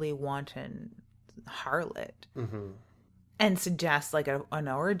totally wanton harlot and suggest an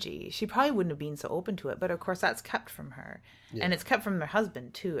orgy, she probably wouldn't have been so open to it. But of course that's kept from her. Yeah. And it's kept from her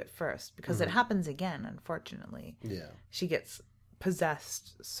husband too at first because it happens again, unfortunately. Yeah. She gets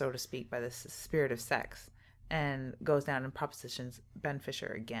possessed, so to speak, by this spirit of sex and goes down and propositions Ben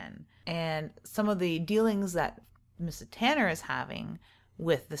Fisher again. And some of the dealings that Mrs. Tanner is having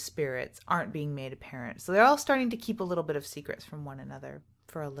with the spirits aren't being made apparent. So they're all starting to keep a little bit of secrets from one another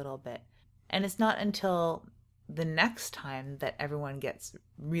for a little bit. And it's not until the next time that everyone gets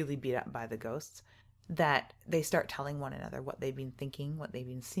really beat up by the ghosts that they start telling one another what they've been thinking, what they've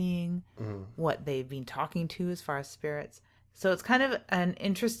been seeing, what they've been talking to as far as spirits. So it's kind of an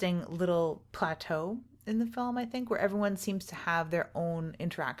interesting little plateau in the film, I think, where everyone seems to have their own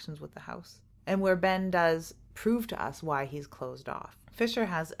interactions with the house. And where Ben does prove to us why he's closed off. Fisher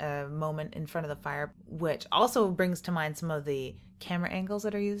has a moment in front of the fire, which also brings to mind some of the camera angles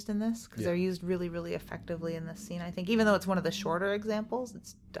that are used in this, because they're used really, really effectively in this scene, I think. Even though it's one of the shorter examples,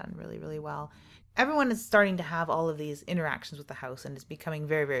 it's done really, really well. Everyone is starting to have all of these interactions with the house, and it's becoming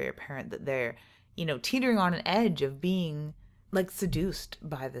very, very apparent that they're, teetering on an edge of being, seduced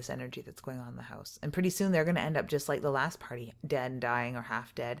by this energy that's going on in the house. And pretty soon they're going to end up just like the last party, dead and dying or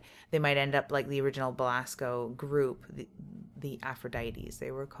half dead. They might end up like the original Belasco group, the Aphrodites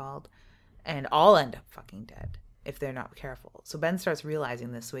they were called, and all end up fucking dead if they're not careful. So Ben starts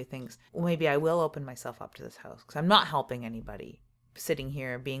realizing this, so he thinks, well, maybe I will open myself up to this house, because I'm not helping anybody. Sitting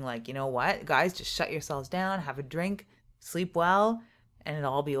here being like, you know what, guys, just shut yourselves down, have a drink, sleep well, and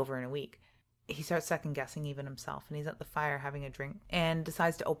it'll all be over in a week. He starts second guessing even himself, and he's at the fire having a drink and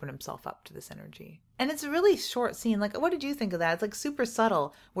decides to open himself up to this energy. And it's a really short scene. Like, what did you think of that? It's like super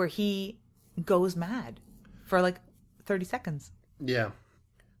subtle, where he goes mad for like 30 seconds. Yeah.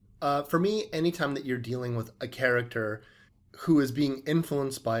 For me, anytime that you're dealing with a character who is being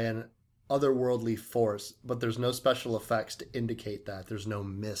influenced by an otherworldly force, but there's no special effects to indicate that, there's no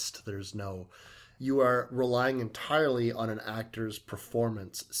mist, you are relying entirely on an actor's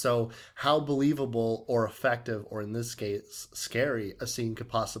performance. So how believable or effective, or in this case, scary, a scene could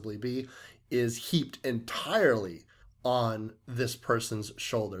possibly be is heaped entirely on this person's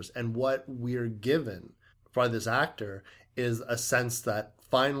shoulders. And what we're given by this actor is a sense that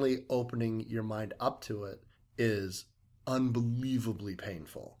finally opening your mind up to it is unbelievably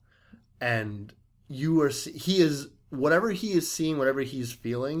painful. And whatever he is seeing, whatever he's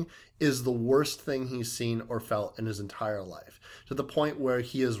feeling, is the worst thing he's seen or felt in his entire life. To the point where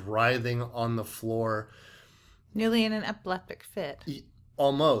he is writhing on the floor. Nearly in an epileptic fit.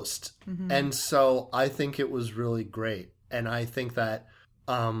 Almost. Mm-hmm. And so I think it was really great. And I think that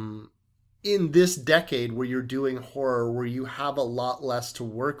in this decade where you're doing horror, where you have a lot less to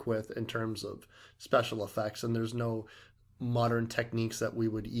work with in terms of special effects, and there's no modern techniques that we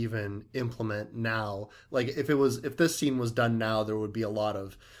would even implement now. Like if this scene was done now, there would be a lot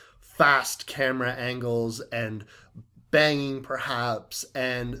of fast camera angles and banging perhaps,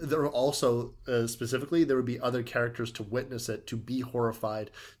 and there are also specifically there would be other characters to witness it, to be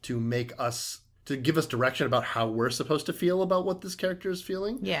horrified, to give us direction about how we're supposed to feel about what this character is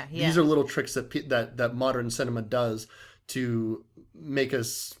feeling. Yeah. These are little tricks that modern cinema does to make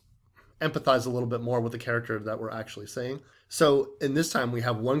us empathize a little bit more with the character that we're actually seeing. So in this time we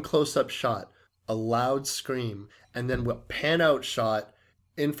have one close-up shot, a loud scream, and then a pan-out shot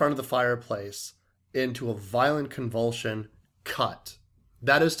in front of the fireplace into a violent convulsion, cut.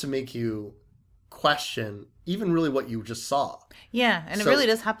 That is to make you question even really what you just saw. Yeah, and it really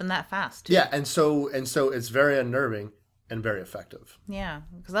does happen that fast, too. Yeah, and so it's very unnerving and very effective. Yeah,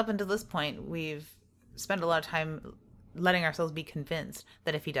 because up until this point, we've spent a lot of time letting ourselves be convinced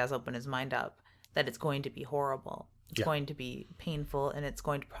that if he does open his mind up, that it's going to be horrible. It's going to be painful, and it's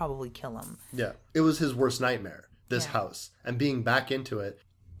going to probably kill him. Yeah, it was his worst nightmare, this house. And being back into it,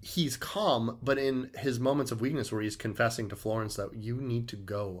 he's calm, but in his moments of weakness where he's confessing to Florence that you need to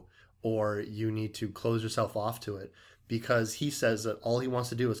go, or you need to close yourself off to it, because he says that all he wants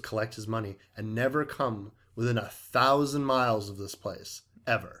to do is collect his money and never come within 1,000 miles of this place,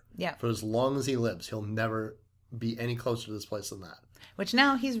 ever. Yeah. For as long as he lives, he'll never be any closer to this place than that. Which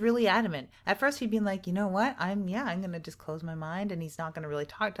now he's really adamant. At first he'd been like, you know what, I'm going to just close my mind, and he's not going to really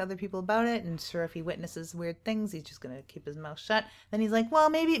talk to other people about it, and sure, if he witnesses weird things, he's just going to keep his mouth shut. Then he's like, well,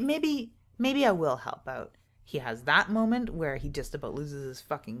 maybe I will help out. He has that moment where he just about loses his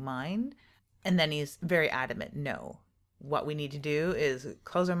fucking mind, and then he's very adamant, no. What we need to do is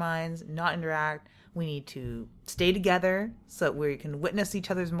close our minds, not interact. We need to stay together so that we can witness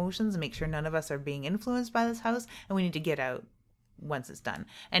each other's emotions and make sure none of us are being influenced by this house, and we need to get out once it's done.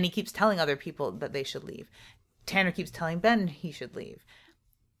 And he keeps telling other people that they should leave. Tanner keeps telling Ben he should leave.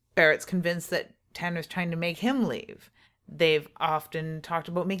 Barrett's convinced that Tanner's trying to make him leave. They've often talked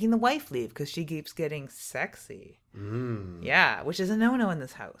about making the wife leave because she keeps getting sexy. Yeah, which is a no-no in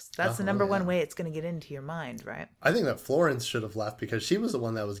this house. That's the number one way it's going to get into your mind, right? I think that Florence should have left because she was the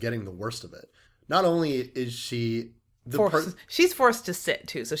one that was getting the worst of it. Not only is she... she's forced to sit,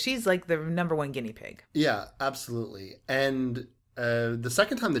 too. So she's like the number one guinea pig. Yeah, absolutely. And the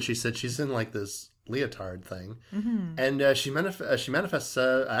second time that she sits, she's in like this leotard thing. Mm-hmm. And she manifests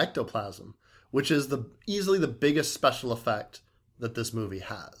ectoplasm, which is easily the biggest special effect that this movie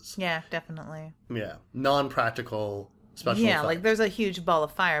has. Yeah, definitely. Yeah, non-practical special effects. Like there's a huge ball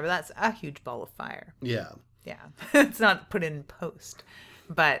of fire, but that's a huge ball of fire. Yeah. Yeah. It's not put in post.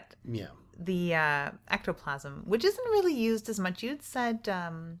 But the ectoplasm, which isn't really used as much. You'd said,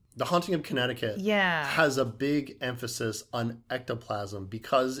 The Haunting of Connecticut yeah, has a big emphasis on ectoplasm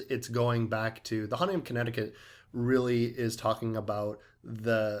because it's going back to The Haunting of Connecticut really is talking about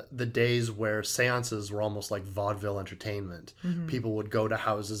the days where seances were almost like vaudeville entertainment. People would go to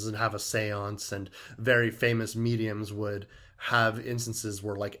houses and have a seance, and very famous mediums would have instances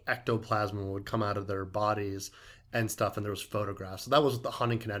where like ectoplasm would come out of their bodies and stuff, and there was photographs. So that was The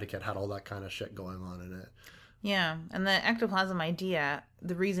Haunting Connecticut had all that kind of shit going on in it. yeah. And the ectoplasm idea,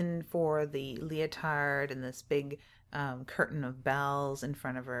 the reason for the leotard and this big curtain of bells in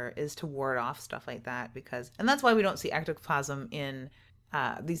front of her is to ward off stuff like that, and that's why we don't see ectoplasm in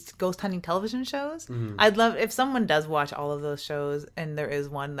these ghost hunting television shows. I'd love if someone does watch all of those shows and there is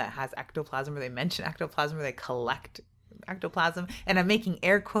one that has ectoplasm, or they mention ectoplasm, or they collect ectoplasm, and I'm making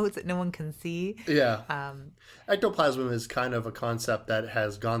air quotes that no one can see. Yeah. Ectoplasm is kind of a concept that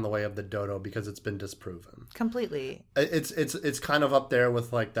has gone the way of the dodo because it's been disproven. Completely. It's kind of up there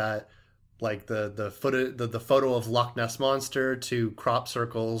with like that, like the photo of Loch Ness Monster, to crop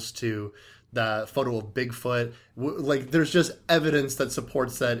circles, to the photo of Bigfoot. Like there's just evidence that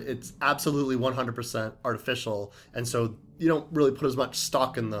supports that it's absolutely 100% artificial, and so you don't really put as much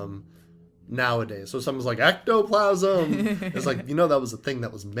stock in them nowadays. So someone's like, ectoplasm. It's like, that was a thing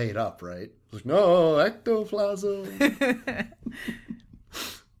that was made up, right? It's like, no, ectoplasm.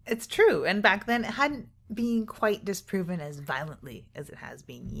 It's true. And back then it hadn't been quite disproven as violently as it has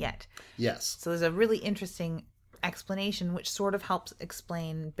been yet. Yes. So there's a really interesting explanation which sort of helps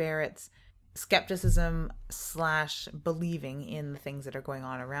explain Barrett's skepticism / believing in the things that are going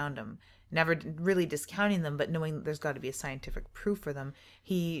on around him. Never really discounting them, but knowing that there's got to be a scientific proof for them.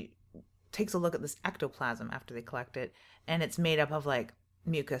 He takes a look at this ectoplasm after they collect it, and it's made up of like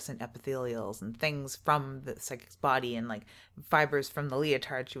mucus and epithelials and things from the psychic's body, and like fibers from the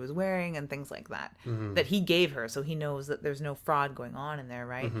leotard she was wearing and things like that that he gave her, so he knows that there's no fraud going on in there,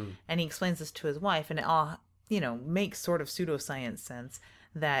 right? And he explains this to his wife, and it all makes sort of pseudoscience sense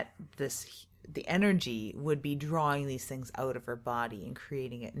that the energy would be drawing these things out of her body and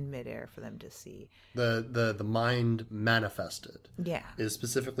creating it in midair for them to see. The mind manifested. Yeah. Is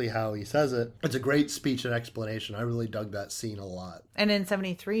specifically how he says it. It's a great speech and explanation. I really dug that scene a lot. And in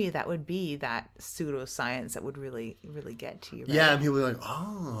 73, that would be that pseudoscience that would really, really get to you. Right? Yeah, and people were like,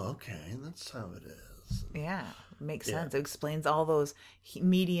 oh, okay, that's how it is. Yeah, makes sense. It explains all those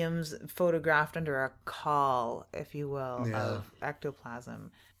mediums photographed under a call, if you will, of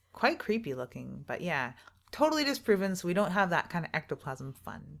ectoplasm. Quite creepy looking, but yeah, totally disproven, so we don't have that kind of ectoplasm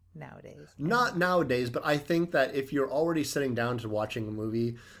fun nowadays. Not nowadays, but I think that if you're already sitting down to watching a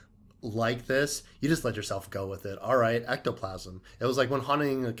movie like this, you just let yourself go with it. All right, ectoplasm. It was like when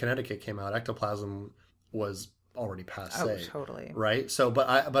Haunting of Connecticut came out, ectoplasm was already passé. Oh, totally. Right? So,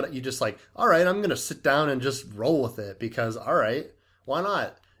 but you just like, all right, I'm going to sit down and just roll with it because, all right, why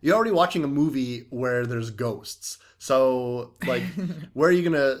not? You're already watching a movie where there's ghosts. So, like, where are you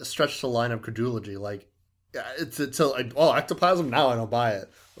going to stretch the line of credulity? Like, it's like, oh, ectoplasm? Now I don't buy it.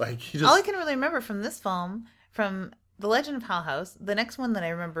 Like, you just... All I can really remember from this film, from The Legend of Hell House, the next one that I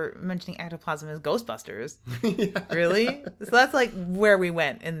remember mentioning ectoplasm is Ghostbusters. Yeah. Really? So that's like where we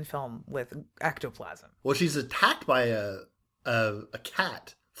went in the film with ectoplasm. Well, she's attacked by a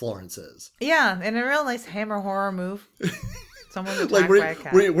cat, Florence is. Yeah, in a real nice Hammer horror move. Someone's attacked like, by a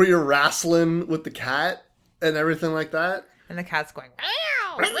cat. Where you're wrestling with the cat and everything like that. And the cat's going,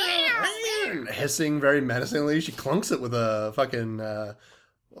 hissing very menacingly. She clunks it with a fucking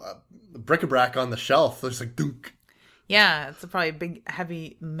bric-a-brac on the shelf. It's like, dunk. Yeah, it's probably a big,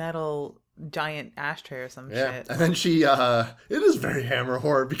 heavy metal giant ashtray or some shit. And then she, it is very Hammer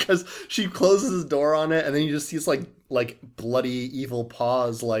horror because she closes the door on it and then you just see this like bloody evil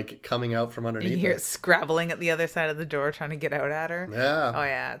paws like coming out from underneath. You hear it scrabbling at the other side of the door trying to get out at her. Yeah. Oh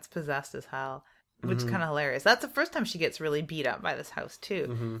yeah, it's possessed as hell. Which is kind of hilarious. That's the first time she gets really beat up by this house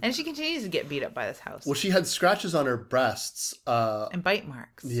too. And she continues to get beat up by this house. Well, she had scratches on her breasts. And bite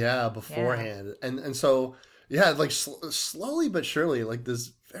marks. Yeah, beforehand. Yeah. And so, yeah, like slowly but surely, like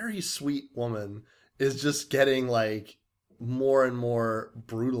this very sweet woman is just getting like more and more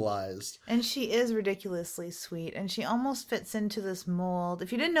brutalized. And she is ridiculously sweet, and she almost fits into this mold.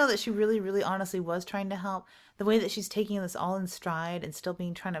 If you didn't know that she really, really honestly was trying to help, the way that she's taking this all in stride and still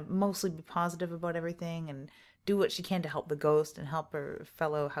trying to mostly be positive about everything and do what she can to help the ghost and help her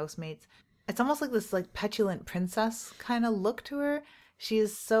fellow housemates. It's almost like this like petulant princess kind of look to her. She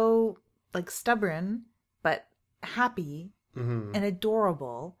is so like stubborn, but happy. And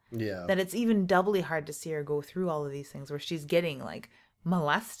adorable, that it's even doubly hard to see her go through all of these things where she's getting like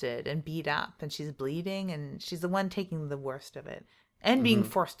molested and beat up and she's bleeding and she's the one taking the worst of it. and being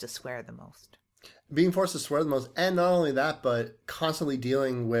forced to swear the most. Being forced to swear the most, and not only that, but constantly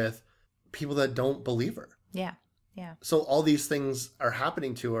dealing with people that don't believe her. Yeah, yeah. So all these things are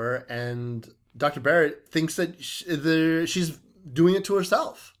happening to her, and Dr. Barrett thinks that she's doing it to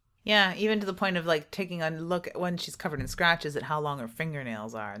herself. Yeah, even to the point of like taking a look at when she's covered in scratches at how long her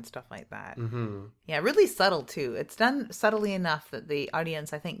fingernails are and stuff like that. Mm-hmm. Yeah, really subtle too. It's done subtly enough that the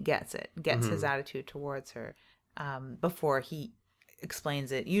audience, I think, gets his attitude towards her before he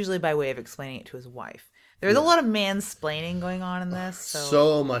explains it, usually by way of explaining it to his wife. There's a lot of mansplaining going on in this.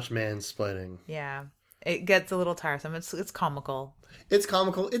 So much mansplaining. Yeah, it gets a little tiresome. It's comical. It's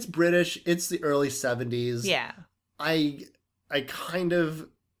comical. It's British. It's the early 70s. Yeah. I kind of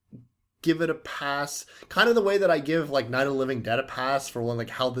give it a pass, kind of the way that I give like Night of the Living Dead a pass for like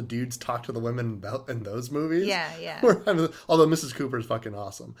how the dudes talk to the women in those movies. Yeah. Although Mrs. Cooper is fucking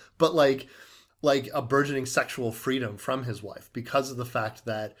awesome, but like a burgeoning sexual freedom from his wife because of the fact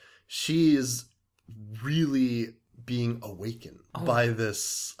that she's really being awakened by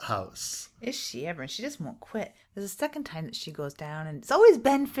this house. Is she ever? And she just won't quit. There's a second time that she goes down, and it's always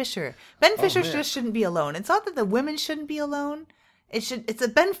Ben Fisher. Ben Fisher just shouldn't be alone. It's not that the women shouldn't be alone. It's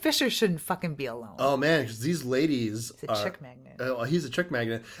that Ben Fisher shouldn't fucking be alone. Oh man, because these ladies He's a chick magnet. He's a chick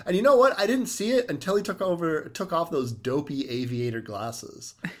magnet. And you know what? I didn't see it until he took off those dopey aviator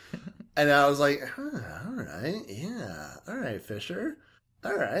glasses. And I was like, all right, yeah. All right, Fisher.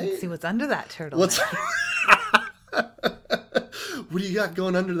 All right. Let's see what's under that turtleneck. What do you got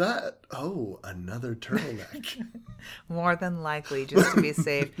going under that? Oh, another turtleneck. More than likely, just to be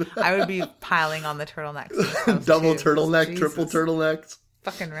safe. I would be piling on the turtlenecks. Double turtleneck, triple turtlenecks.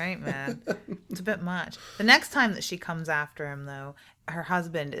 Fucking right, man. It's a bit much. The next time that she comes after him, though, her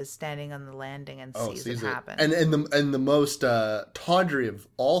husband is standing on the landing and sees it happen. And the most tawdry of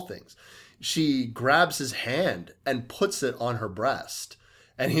all things, she grabs his hand and puts it on her breast.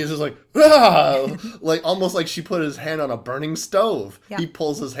 And he's just like, ah! Like almost like she put his hand on a burning stove. Yeah. He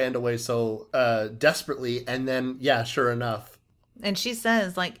pulls his hand away so desperately, and then, yeah, sure enough. And she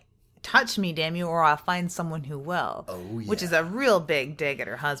says, like, touch me, damn you, or I'll find someone who will. Oh, yeah. Which is a real big dig at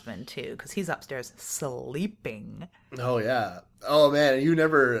her husband, too, because he's upstairs sleeping. Oh, yeah. Oh, man, you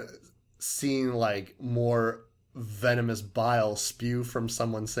never seen, like, more venomous bile spew from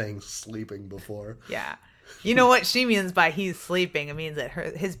someone saying sleeping before. Yeah. You know what she means by he's sleeping? It means that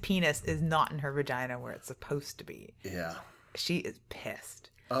his penis is not in her vagina where it's supposed to be. Yeah. She is pissed.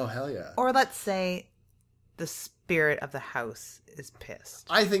 Oh, hell yeah. Or let's say the spirit of the house is pissed.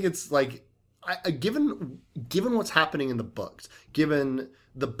 I think it's like, given what's happening in the books, given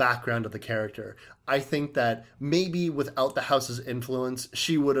the background of the character, I think that maybe without the house's influence,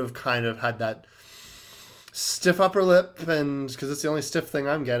 she would have kind of had that stiff upper lip, and because it's the only stiff thing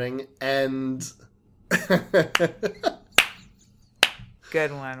I'm getting, and...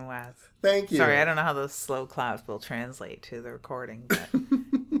 Good one, Wes. Thank you. Sorry, I don't know how those slow claps will translate to the recording, but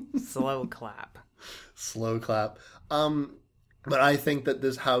slow clap. Slow clap. But I think that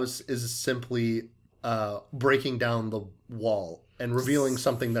this house is simply breaking down the wall and revealing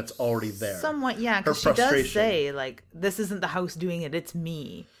something that's already there. Somewhat, yeah, because she does say, like, this isn't the house doing it, it's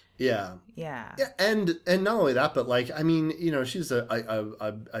me. Yeah. Yeah. And not only that, but like, I mean, you know, she's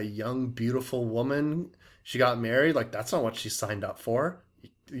a young, beautiful woman. She got married. Like, that's not what she signed up for.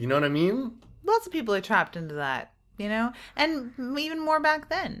 You know what I mean? Lots of people are trapped into that, you know? And even more back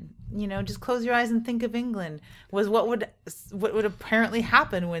then, you know, just close your eyes and think of England was what would apparently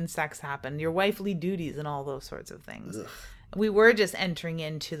happen when sex happened, your wifely duties and all those sorts of things. Ugh. We were just entering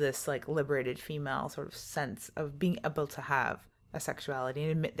into this like liberated female sort of sense of being able to have a sexuality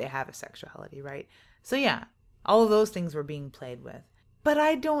and admit they have a sexuality, right? So yeah, all of those things were being played with. But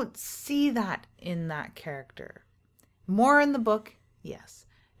I don't see that in that character. More in the book, yes.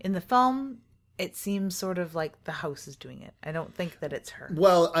 In the film, it seems sort of like the house is doing it. I don't think that it's her.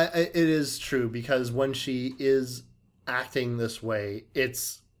 Well, it is true, because when she is acting this way,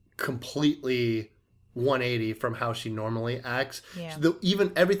 it's completely 180 from how she normally acts. Yeah.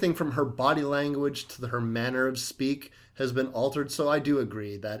 Even everything from her body language to her manner of speak has been altered. So I do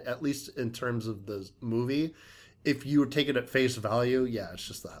agree that, at least in terms of the movie, if you take it at face value, yeah, it's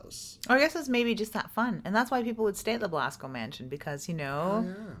just the house. Or I guess it's maybe just that fun. And that's why people would stay at the Blasco Mansion, because, you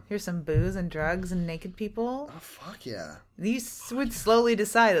know, here's some booze and drugs and naked people. Oh, fuck yeah. You would slowly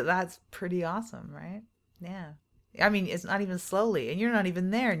decide that that's pretty awesome, right? Yeah. I mean, it's not even slowly, and you're not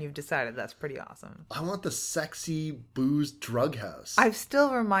even there, and you've decided that's pretty awesome. I want the sexy booze drug house. I've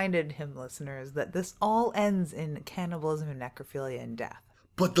still reminded him, listeners, that this all ends in cannibalism and necrophilia and death.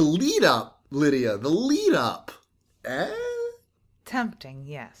 But the lead up, Lydia, the lead up. Tempting,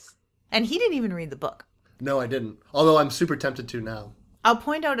 yes. And he didn't even read the book. No, I didn't. Although I'm super tempted to now. I'll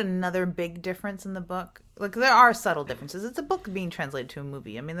point out another big difference in the book. Like, there are subtle differences. It's a book being translated to a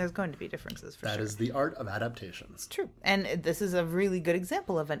movie. I mean, there's going to be differences for sure. That is the art of adaptation. It's true. And this is a really good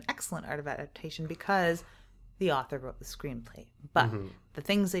example of an excellent art of adaptation because the author wrote the screenplay. But the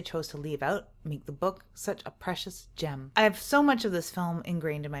things they chose to leave out make the book such a precious gem. I have so much of this film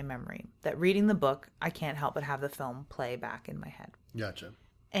ingrained in my memory that reading the book, I can't help but have the film play back in my head. Gotcha.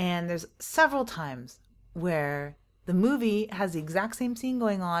 And there's several times where the movie has the exact same scene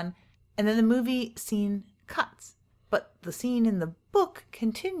going on, and then the movie scene cuts. But the scene in the book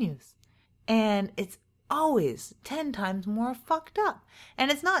continues. And it's always 10 times more fucked up.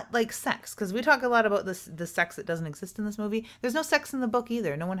 And it's not like sex, because we talk a lot about the sex that doesn't exist in this movie. There's no sex in the book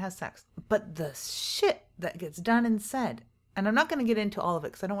either. No one has sex. But the shit that gets done and said, and I'm not going to get into all of it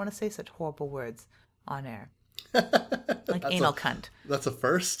because I don't want to say such horrible words on air. Like anal cunt. That's a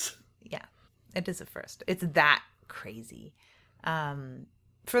first? Yeah, it is a first. It's that crazy.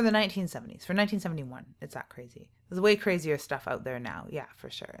 For the 1970s, for 1971, it's that crazy. There's way crazier stuff out there now, yeah, for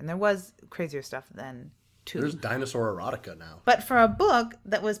sure. And there was crazier stuff then, too. There's dinosaur erotica now. But for a book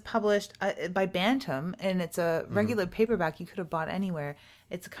that was published by Bantam, and it's a regular paperback you could have bought anywhere,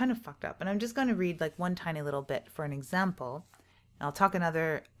 it's kind of fucked up. And I'm just going to read like one tiny little bit for an example. And I'll talk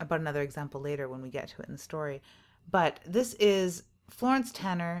about another example later when we get to it in the story. But this is Florence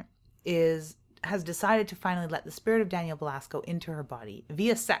Tanner has decided to finally let the spirit of Daniel Belasco into her body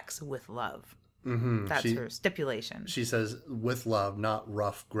via sex with love. That's her stipulation. She says with love, not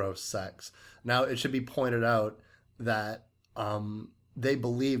rough, gross sex. Now, it should be pointed out that they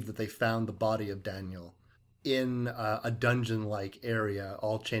believe that they found the body of Daniel in a dungeon-like area,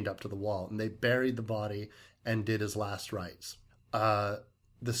 all chained up to the wall. And they buried the body and did his last rites.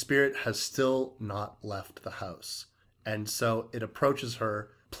 The spirit has still not left the house. And so it approaches her,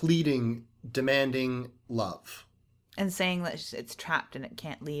 pleading, demanding love. And saying that it's trapped and it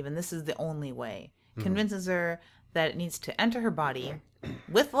can't leave, and this is the only way. Convinces her that it needs to enter her body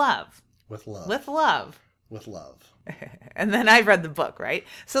with love. With love. With love. With love. And then I read the book, right?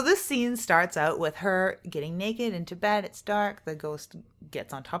 So this scene starts out with her getting naked into bed. It's dark. The ghost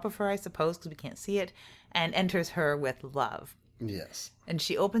gets on top of her, I suppose, because we can't see it, and enters her with love. Yes. And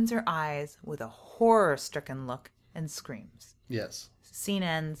she opens her eyes with a horror-stricken look and screams. Yes. Scene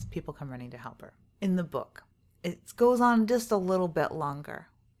ends. People come running to help her. In the book, it goes on just a little bit longer.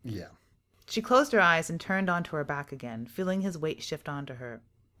 Yeah. She closed her eyes and turned onto her back again, feeling his weight shift onto her.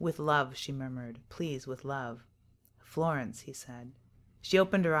 With love, she murmured. Please, with love. Florence, he said. She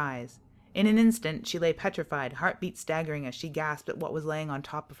opened her eyes. In an instant, she lay petrified, heartbeat staggering as she gasped at what was laying on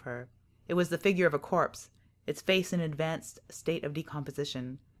top of her. It was the figure of a corpse, its face in an advanced state of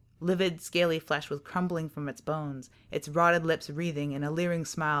decomposition. Livid, scaly flesh was crumbling from its bones, its rotted lips wreathing in a leering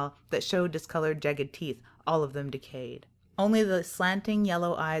smile that showed discolored, jagged teeth, all of them decayed. Only the slanting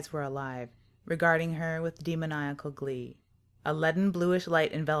yellow eyes were alive, regarding her with demoniacal glee. A leaden bluish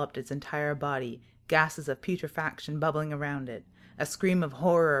light enveloped its entire body, gases of putrefaction bubbling around it. A scream of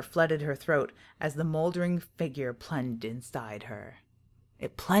horror flooded her throat as the moldering figure plunged inside her.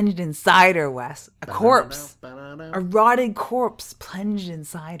 It plunged inside her, Wes. A corpse. A rotted corpse plunged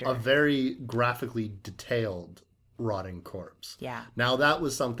inside her. A very graphically detailed rotting corpse. Yeah. Now, that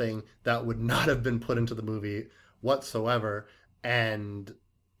was something that would not have been put into the movie whatsoever. And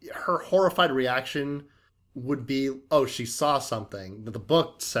her horrified reaction would be, oh, she saw something. The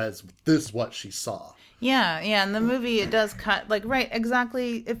book says this is what she saw. Yeah. In the movie, it does cut, like, right,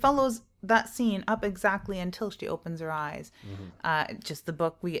 exactly. It follows that scene up exactly until she opens her eyes. Just the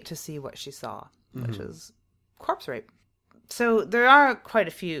book, we get to see what she saw, which is corpse rape. So there are quite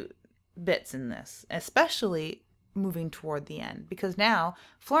a few bits in this, especially moving toward the end, because now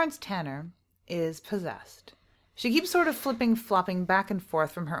Florence Tanner is possessed. She keeps sort of flopping back and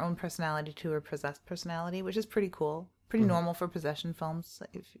forth from her own personality to her possessed personality, which is pretty cool. Pretty normal for possession films,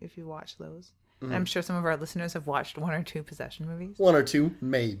 if you watch those. And I'm sure some of our listeners have watched one or two possession movies. One or two,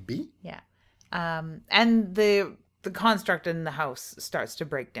 maybe. Yeah. And the construct in the house starts to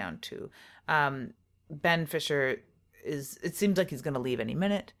break down too. Ben Fisher it seems like he's going to leave any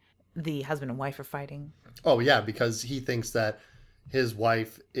minute. The husband and wife are fighting. Oh, yeah, because he thinks that his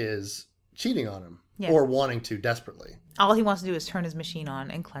wife is cheating on him. Yeah. Or wanting to desperately. All he wants to do is turn his machine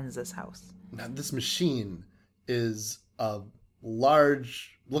on and cleanse this house. Now, this machine is a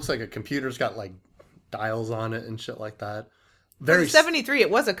large, looks like a computer. It's got like dials on it and shit like that. Very 73,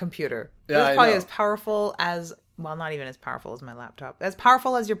 it was a computer. It was probably as powerful as, well, not even as powerful as my laptop. As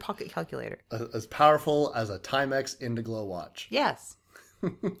powerful as your pocket calculator. As powerful as a Timex Indiglo watch. Yes.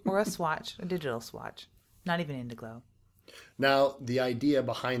 Or a Swatch, a digital Swatch. Not even Indiglo. Now, the idea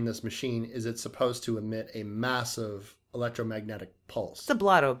behind this machine is it's supposed to emit a massive electromagnetic pulse. It's a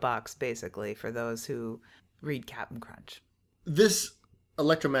blotto box, basically, for those who read Captain Crunch. This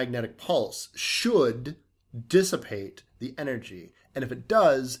electromagnetic pulse should dissipate the energy. And if it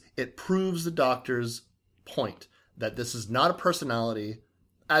does, it proves the doctor's point that this is not a personality,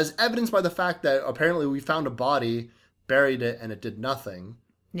 as evidenced by the fact that apparently we found a body, buried it, and it did nothing.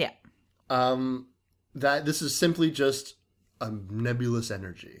 Yeah. That this is simply just a nebulous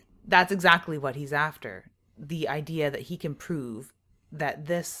energy. That's exactly what he's after. The idea that he can prove that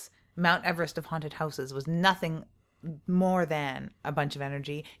this Mount Everest of haunted houses was nothing more than a bunch of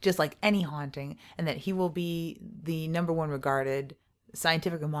energy, just like any haunting, and that he will be the number one regarded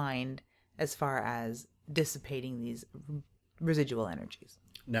scientific mind as far as dissipating these residual energies.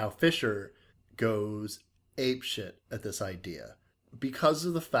 Now, Fisher goes apeshit at this idea because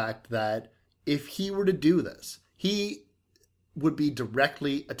of the fact that if he were to do this, he would be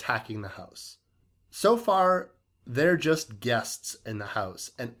directly attacking the house. So far, they're just guests in the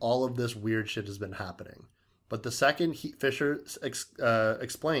house, and all of this weird shit has been happening. But the second Fisher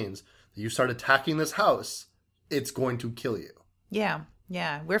explains that you start attacking this house, it's going to kill you. Yeah.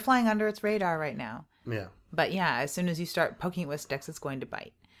 We're flying under its radar right now. Yeah. But yeah, as soon as you start poking it with sticks, it's going to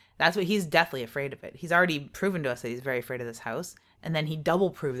bite. That's what he's deathly afraid of it. He's already proven to us that he's very afraid of this house. And then he double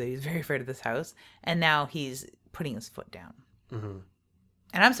proved that he's very afraid of this house. And now he's putting his foot down. Mm-hmm.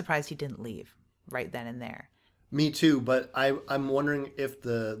 And I'm surprised he didn't leave right then and there. Me too, but I'm wondering if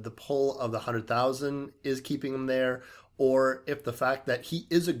the pull of the 100,000 is keeping him there, or if the fact that he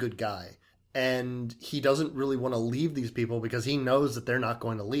is a good guy and he doesn't really want to leave these people because he knows that they're not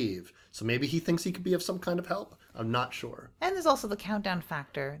going to leave. So maybe he thinks he could be of some kind of help. I'm not sure. And there's also the countdown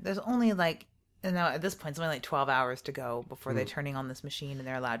factor. There's only at this point, it's only 12 hours to go before they're turning on this machine and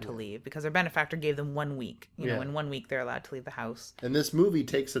they're allowed to leave, because their benefactor gave them 1 week. You know, in 1 week they're allowed to leave the house. And this movie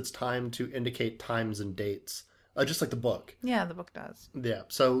takes its time to indicate times and dates, just like the book. Yeah, the book does. Yeah,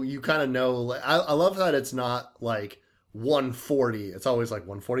 so you kind of know. I love that it's not like 140. It's always like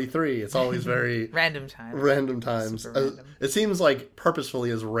 143. It's always very random times. Random. It seems like purposefully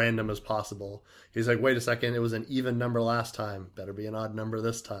as random as possible. He's like, wait a second, it was an even number last time. Better be an odd number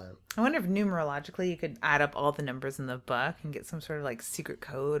this time. I wonder if numerologically you could add up all the numbers in the book and get some sort of secret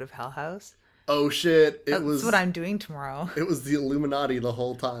code of Hell House. Oh shit! That's what I'm doing tomorrow. It was the Illuminati the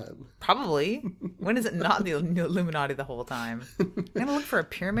whole time. Probably. When is it not the Illuminati the whole time? I'm gonna look for a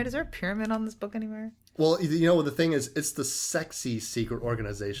pyramid. Is there a pyramid on this book anywhere? Well, you know, the thing is, it's the sexy secret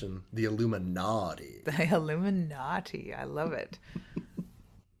organization, the Illuminati. The Illuminati. I love it.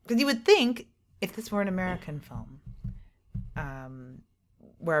 Because you would think, if this were an American film,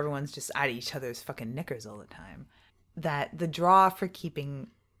 where everyone's just at each other's fucking knickers all the time, that the draw for keeping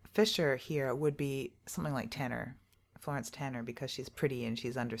Fisher here would be something like Florence Tanner, because she's pretty and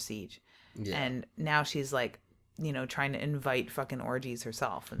she's under siege. Yeah. And now she's trying to invite fucking orgies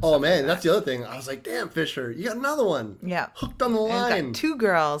herself. And man, that's the other thing. I was like, damn, Fisher, you got another one. Yeah. Hooked on the line. And got 2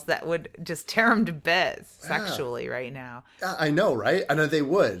 girls that would just tear him to bits sexually right now. I know, right? I know they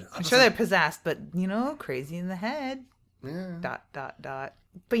would. I'm sure they're possessed, but, crazy in the head. Yeah. ...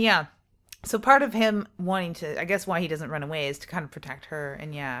 But yeah. So part of him wanting to, I guess why he doesn't run away is to kind of protect her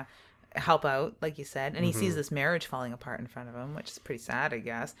and help out, like you said. And he sees this marriage falling apart in front of him, which is pretty sad, I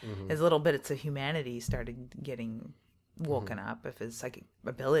guess. His little bits of humanity started getting woken up, if his psychic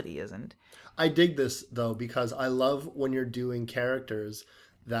ability isn't. I dig this, though, because I love when you're doing characters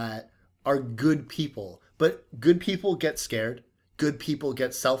that are good people. But good people get scared. Good people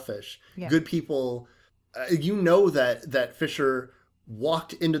get selfish. Yeah. Good people, that Fisher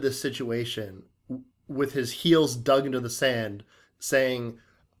walked into this situation with his heels dug into the sand, saying,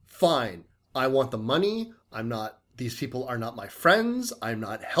 fine, I want the money. These people are not my friends. I'm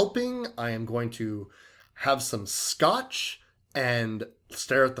not helping. I am going to have some scotch and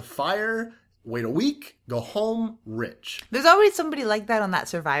stare at the fire, wait a week, go home, rich. There's always somebody like that on that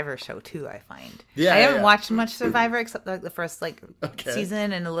Survivor show too, I find. I haven't watched much Survivor except the first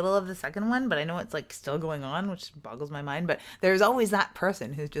season and a little of the second one, but I know it's still going on, which boggles my mind. But there's always that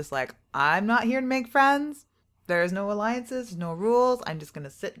person who's just I'm not here to make friends. There's no alliances, no rules. I'm just going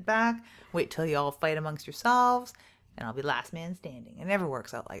to sit back, wait till you all fight amongst yourselves, and I'll be last man standing. It never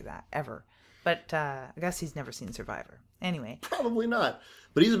works out like that, ever. But I guess he's never seen Survivor. Anyway. Probably not.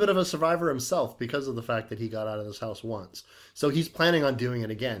 But he's a bit of a survivor himself because of the fact that he got out of this house once. So he's planning on doing it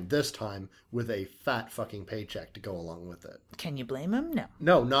again, this time with a fat fucking paycheck to go along with it. Can you blame him? No.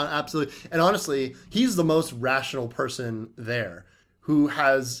 No, not absolutely. And honestly, he's the most rational person there, who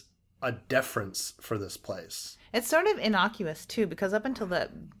has a deference for this place. It's sort of innocuous too, because up until the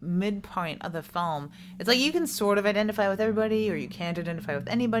midpoint of the film, it's like you can sort of identify with everybody or you can't identify with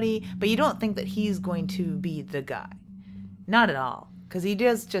anybody, but you don't think that he's going to be the guy. Not at all. Because he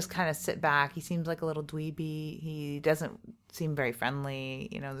does just kind of sit back. He seems like a little dweeby. He doesn't seem very friendly.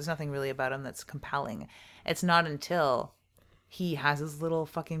 You know, there's nothing really about him that's compelling. It's not until he has his little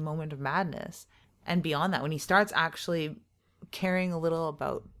fucking moment of madness. And beyond that, when he starts actually caring a little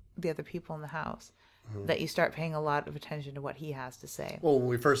about the other people in the house, that you start paying a lot of attention to what he has to say. Well, when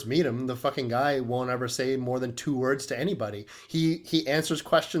we first meet him, the fucking guy won't ever say more than 2 words to anybody. He answers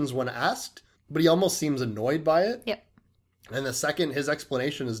questions when asked, but he almost seems annoyed by it. Yep. And the second his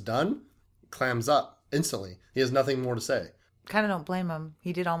explanation is done, clams up instantly. He has nothing more to say. Kind of don't blame him.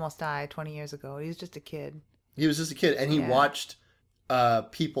 He did almost die 20 years ago. He was just a kid. He was just a kid, and he watched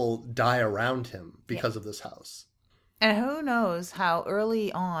people die around him because of this house. And who knows how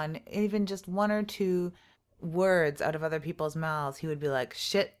early on, even just 1 or 2 words out of other people's mouths, he would be like,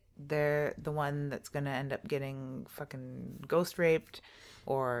 shit, they're the one that's going to end up getting fucking ghost raped.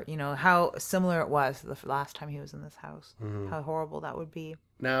 Or, you know, how similar it was to the last time he was in this house. How horrible that would be.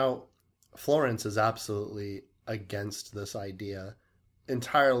 Now, Florence is absolutely against this idea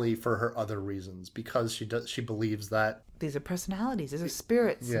entirely for her other reasons, because she believes that these are personalities, these are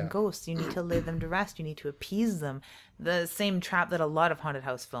spirits and ghosts. You need to lay them to rest. You need to appease them. The same trap that a lot of haunted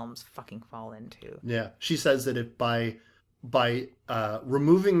house films fucking fall into. Yeah. She says that if by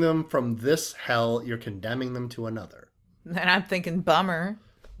removing them from this hell, you're condemning them to another. And I'm thinking, bummer.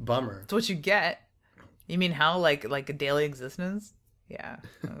 That's what you get. You mean hell, like a daily existence? Yeah,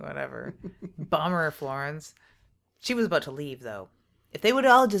 whatever. Bummer, Florence. She was about to leave, though. If they would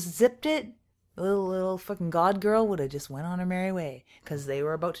have all just zipped it, the little fucking god girl would have just went on her merry way, because they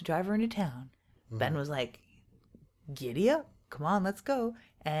were about to drive her into town. Ben was like, giddy up, come on, let's go.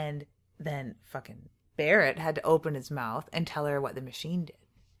 And then fucking Barrett had to open his mouth and tell her what the machine did.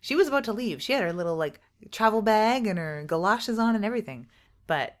 She was about to leave. She had her little travel bag and her galoshes on and everything.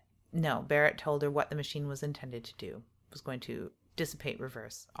 But no, Barrett told her what the machine was intended to do. It was going to dissipate,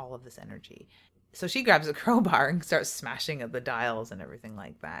 reverse all of this energy. So she grabs a crowbar and starts smashing at the dials and everything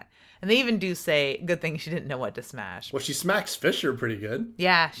like that. And they even do say, good thing she didn't know what to smash. Well, she smacks Fisher pretty good.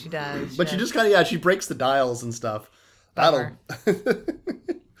 Yeah, she does. But she just kind of, she breaks the dials and stuff. Bummer.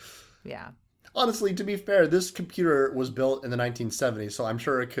 Yeah. Honestly, to be fair, this computer was built in the 1970s, so I'm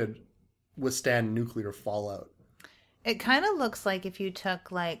sure it could withstand nuclear fallout. It kind of looks like if you took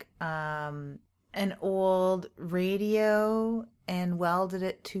an old radio and welded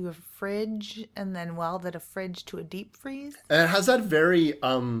it to a fridge and then welded a fridge to a deep freeze. And it has that very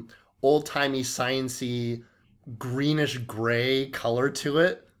old-timey, science-y, greenish gray color to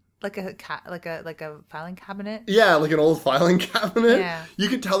it. Like a filing cabinet? Yeah, like an old filing cabinet. Yeah. You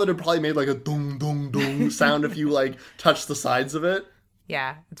could tell that it probably made like a dong dong dong sound if you touch the sides of it.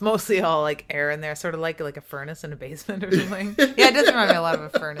 Yeah, it's mostly all air in there, sort of like a furnace in a basement or something. Yeah, it does remind me a lot of a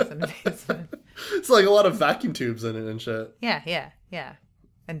furnace in a basement. It's like a lot of vacuum tubes in it and shit. Yeah.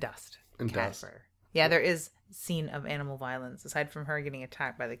 And dust. And cat dust. fur. Yeah, there is scene of animal violence aside from her getting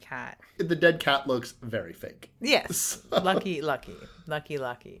attacked by the cat. The dead cat looks very fake. Yes. Lucky.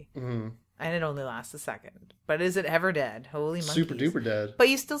 Mm-hmm. And it only lasts a second. But is it ever dead? Holy monkeys. Super duper dead. But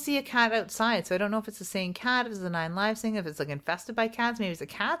you still see a cat outside, so I don't know if it's the same cat, if it's the Nine Lives thing, if it's infested by cats. Maybe it's the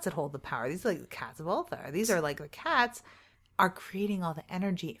cats that hold the power. These are the cats of Ulthar. These are the cats are creating all the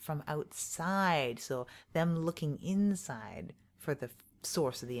energy from outside. So them looking inside for the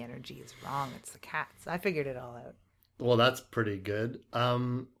source of the energy is wrong. It's the cats. I figured it all out. Well, that's pretty good.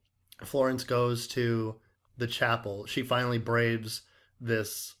 Florence goes to the chapel. She finally braves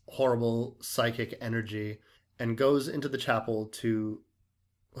this horrible psychic energy and goes into the chapel to,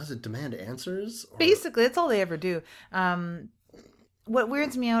 demand answers? Basically, that's all they ever do. What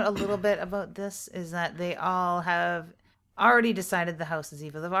weirds me out a little bit about this is that they all have already decided the house is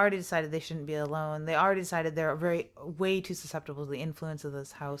evil. They've already decided they shouldn't be alone. They already decided they're way too susceptible to the influence of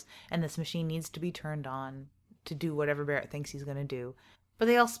this house, and this machine needs to be turned on to do whatever Barrett thinks he's going to do. But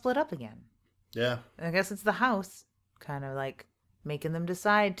they all split up again. Yeah. And I guess it's the house kind of making them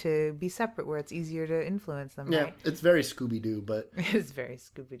decide to be separate where it's easier to influence them, yeah, right? It's very Scooby-Doo, but... It is very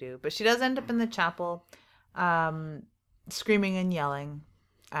Scooby-Doo. But she does end up in the chapel screaming and yelling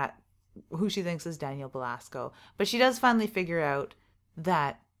at who she thinks is Daniel Belasco. But she does finally figure out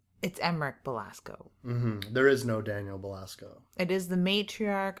that it's Emmerich Belasco. Mm-hmm. There is no Daniel Belasco. It is the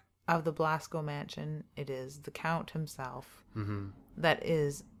matriarch of the Belasco mansion. It is the Count himself. Mm-hmm. That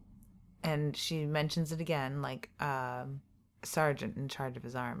is, and she mentions it again, sergeant in charge of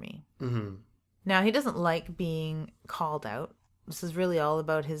his army. Mm-hmm. Now, he doesn't like being called out this is really all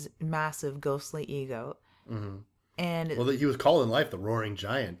about his massive ghostly ego. Mm-hmm. And Well, he was called in life the Roaring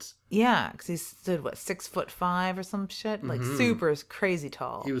Giant. yeah, because he stood, what, 6'5" or some shit? Like, super crazy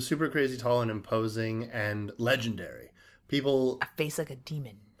tall. He was super crazy tall and imposing and legendary. People... A face like a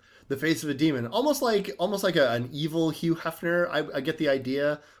demon. The face of a demon. Almost like an evil Hugh Hefner. I get the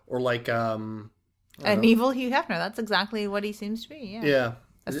idea. Or like... An evil Hugh Hefner. That's exactly what he seems to be, yeah. Yeah.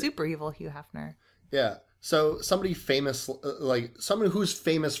 A super evil Hugh Hefner. Yeah. So somebody famous, like someone who's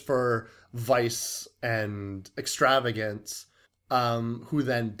famous for vice and extravagance, who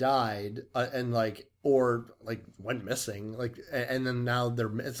then died and or went missing, and then now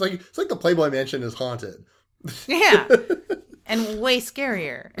it's like the Playboy Mansion is haunted. Yeah. And way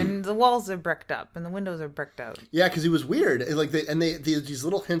scarier. And the walls are bricked up and the windows are bricked out. Yeah, because he was weird. These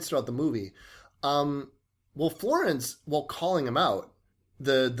little hints throughout the movie. Well, Florence, while calling him out,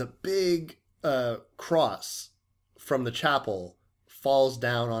 the big cross from the chapel falls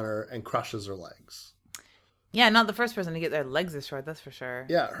down on her and crushes her legs. Yeah, not the first person to get their legs destroyed, that's for sure.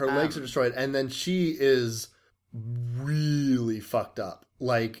 Yeah, her legs are destroyed, and then she is really fucked up,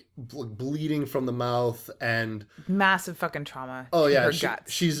 like bleeding from the mouth and massive fucking trauma. Oh yeah, her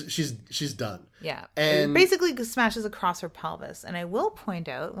guts. She's done. Yeah, and it basically smashes across her pelvis. And I will point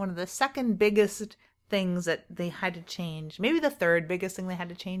out one of the second biggest things that they had to change, maybe the third biggest thing they had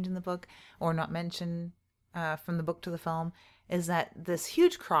to change in the book or not mention from the book to the film, is that this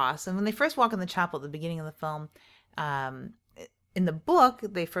huge cross, and when they first walk in the chapel at the beginning of the film, in the book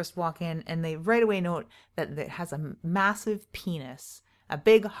they first walk in and they right away note that it has a massive penis, a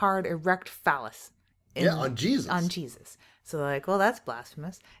big hard erect phallus on Jesus. So they're like, well, that's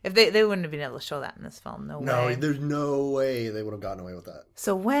blasphemous. If they wouldn't have been able to show that in this film. No way. There's no way they would have gotten away with that.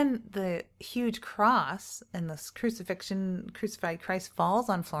 So when the huge cross and this crucified Christ falls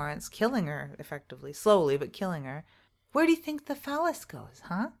on Florence, killing her effectively, slowly, but killing her, where do you think the phallus goes,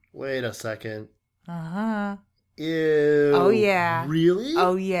 huh? Wait a second. Uh-huh. Ew. Oh, yeah. Really?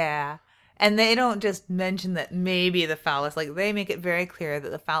 Oh, yeah. And they don't just mention that maybe the phallus, like they make it very clear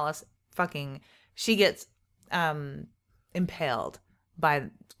that the phallus she gets impaled by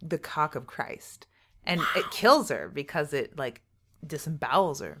the cock of Christ. And it kills her because it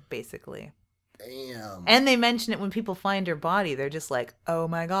disembowels her, basically. Damn. And they mention it when people find her body. They're just like, oh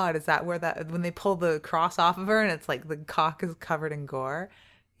my God, is that when they pull the cross off of her and it's like the cock is covered in gore?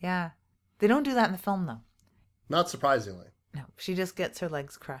 Yeah. They don't do that in the film, though. Not surprisingly. No, she just gets her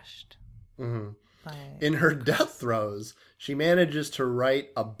legs crushed. Mm-hmm. In her death throes, she manages to write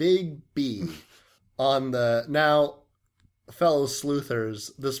a big B on the... Now, fellow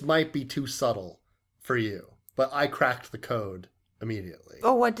sleuthers, this might be too subtle for you, but I cracked the code immediately.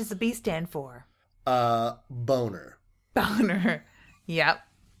 Oh, what does the B stand for? Boner. Boner. Yep.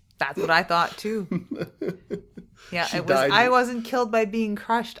 That's what I thought, too. Yeah, I wasn't killed by being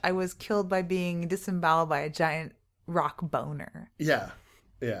crushed. I was killed by being disemboweled by a giant rock boner. Yeah.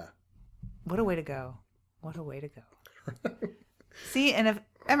 Yeah. What a way to go. What a way to go. See, and if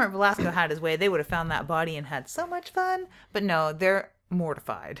Emmett Velasco had his way, they would have found that body and had so much fun. But no, they're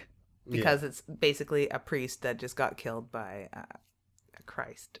mortified because it's basically a priest that just got killed by a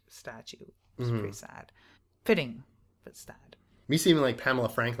Christ statue. It's pretty sad. Fitting, but sad. Me seeming like Pamela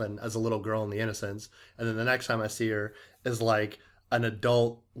Franklin as a little girl in The Innocents, and then the next time I see her is like an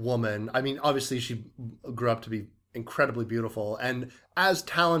adult woman. I mean, obviously she grew up to be incredibly beautiful and as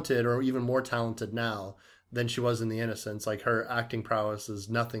talented or even more talented now than she was in The Innocents. Like her acting prowess is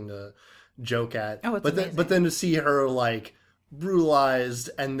nothing to joke at. Oh, it's amazing. But then to see her like brutalized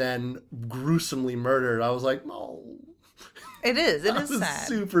and then gruesomely murdered, I was like, oh. It is sad.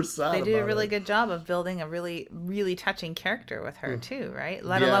 Super sad. They did a really good job of building a really, really touching character with her too, right?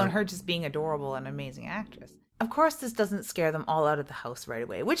 Let alone her just being adorable and amazing actress. Of course, this doesn't scare them all out of the house right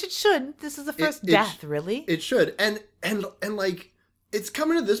away, which it should. This is the first death, really. It should, and like it's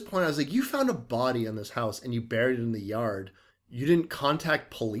coming to this point. I was like, you found a body in this house and you buried it in the yard. You didn't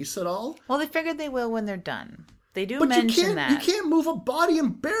contact police at all? Well, they figured they will when they're done. They do but mention that. You can't move a body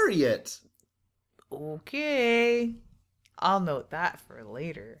and bury it. Okay. I'll note that for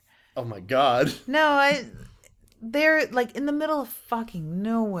later. Oh my God. No, they're like in the middle of fucking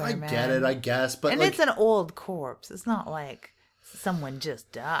nowhere, man. I get it, I guess, but it's an old corpse. It's not like someone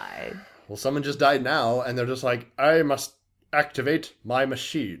just died. Well, someone just died now, and they're just like, I must activate my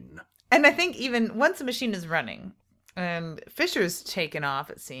machine. And I think even once the machine is running, and Fisher's taken off,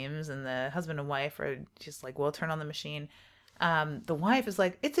 it seems, and the husband and wife are just like, we'll turn on the machine. The wife is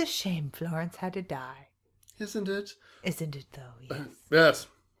like, it's a shame Florence had to die. Isn't it? Isn't it, though? Yes. Yes.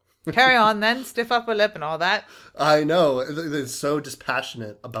 Carry on then, stiff upper lip and all that. I know. They're so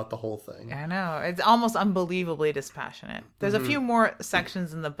dispassionate about the whole thing. I know. It's almost unbelievably dispassionate. There's a few more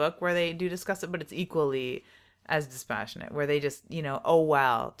sections in the book where they do discuss it, but it's equally as dispassionate, where they just, oh,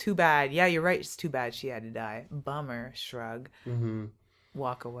 wow, too bad. Yeah, you're right. It's too bad she had to die. Bummer, shrug,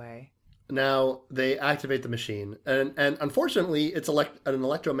 walk away. Now, they activate the machine, and unfortunately, it's an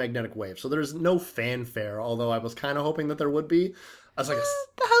electromagnetic wave, so there's no fanfare, although I was kind of hoping that there would be. I was like,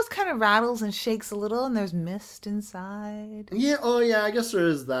 the house kind of rattles and shakes a little, and there's mist inside. yeah, I guess there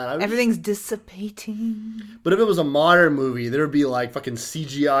is that. Everything's dissipating. But if it was a modern movie, there would be like fucking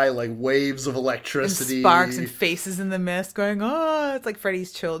CGI, like waves of electricity. And sparks and faces in the mist going, oh, it's like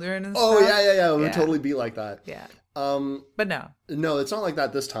Freddy's children and stuff. Oh, yeah. It would totally be like that. Yeah. But no, it's not like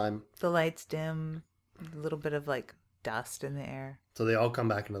that this time. The lights dim, a little bit of like dust in the air. So they all come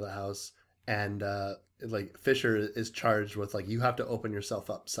back into the house, and like Fisher is charged with like, you have to open yourself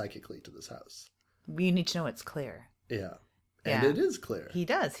up psychically to this house. You need to know it's clear. Yeah, and it is clear. He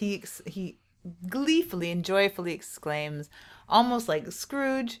does. He gleefully and joyfully exclaims, almost like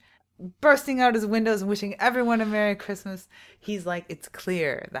Scrooge, bursting out his windows and wishing everyone a Merry Christmas. He's like, it's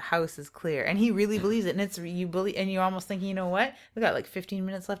clear. The house is clear. And he really believes it. And you're almost thinking, you know what? We got like 15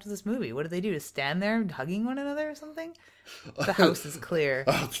 minutes left of this movie. What do they do? To stand there hugging one another or something? The house is clear.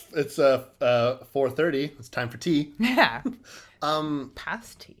 It's 4:30. It's time for tea. Yeah.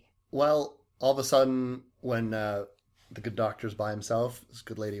 Past tea. Well, all of a sudden, when the good doctor's by himself, his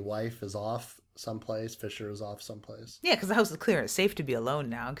good lady wife is off someplace, Fisher is off someplace. Yeah, because the house is clear. It's safe to be alone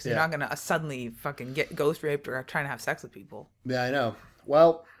now, because you're not going to suddenly fucking get ghost raped or trying to have sex with people. Yeah, I know.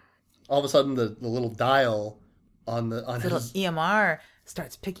 Well, all of a sudden, the little dial on little his EMR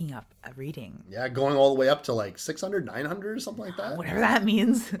starts picking up a reading. Yeah, going all the way up to like 600, 900 or something like that. Whatever that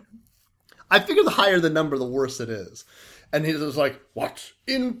means. I figure the higher the number, the worse it is. And he was like, what?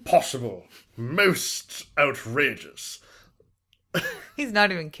 Impossible. Most outrageous. He's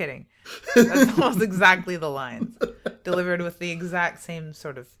not even kidding. That's almost exactly the lines. Delivered with the exact same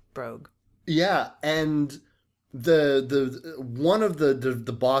sort of brogue. Yeah, and the one of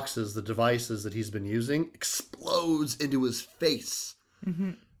the boxes, the devices that he's been using, explodes into his face.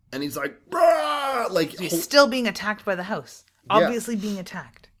 Mm-hmm. And he's like, "Brah!" Like he's still being attacked by the house. Obviously being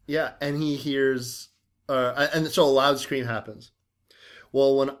attacked. Yeah, and he hears and so a loud scream happens.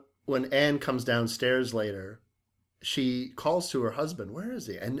 Well, when Anne comes downstairs later, she calls to her husband. Where is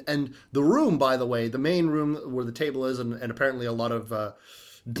he? And the room, by the way, the main room where the table is, and apparently a lot of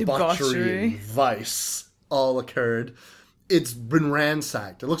debauchery and vice all occurred. It's been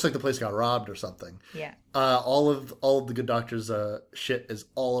ransacked. It looks like the place got robbed or something. Yeah. All of the good doctor's shit is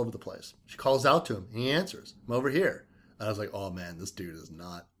all over the place. She calls out to him, and he answers, "I'm over here." And I was like, "Oh man, this dude is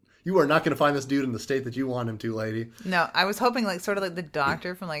not. You are not going to find this dude in the state that you want him to, lady." No, I was hoping like sort of like the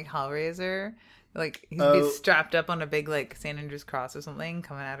doctor from like Hellraiser. Like, he'd be strapped up on a big, like, St. Andrew's cross or something,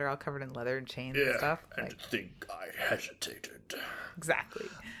 coming at her all covered in leather and chains and stuff. And to think I hesitated. Exactly.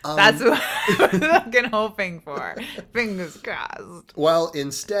 That's what I was fucking hoping for. Fingers crossed. Well,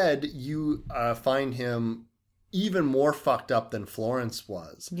 instead, you find him even more fucked up than Florence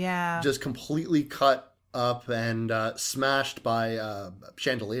was. Yeah. Just completely cut up and smashed by a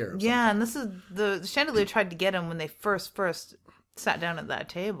chandelier. Yeah, and this is the chandelier tried to get him when they first sat down at that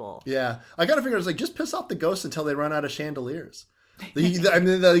table. Yeah, I gotta figure it's like just piss off the ghosts until they run out of chandeliers.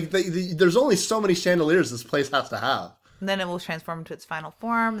 There's only so many chandeliers this place has to have. And then it will transform into its final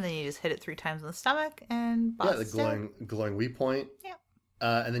form, and then you just hit it 3 times in the stomach, and boss the glowing weak point. Yeah,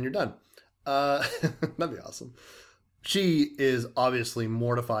 and then you're done. That'd be awesome. She is obviously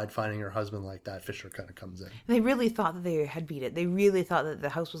mortified finding her husband like that. Fisher kind of comes in. They really thought that they had beat it. They really thought that the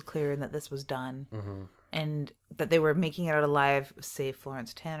house was clear and that this was done. Mm-hmm. And that they were making it out alive, save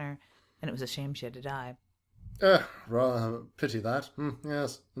Florence Tanner. And it was a shame she had to die. Pity that.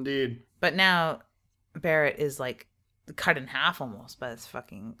 Yes, indeed. But now Barrett is like cut in half almost by this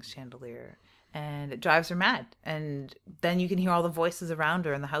fucking chandelier. And it drives her mad. And then you can hear all the voices around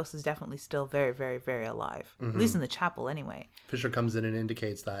her, and the house is definitely still very, very, very alive. Mm-hmm. At least in the chapel, anyway. Fisher comes in and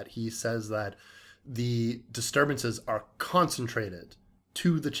indicates that. He says that the disturbances are concentrated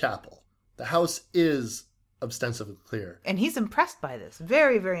to the chapel. The house is ostensibly clear. And he's impressed by this.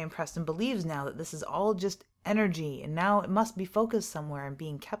 Very, very impressed, and believes now that this is all just energy, and now it must be focused somewhere and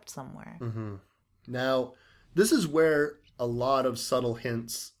being kept somewhere. Mm-hmm. Now, this is where a lot of subtle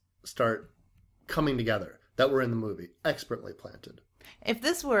hints start coming together that were in the movie, expertly planted. If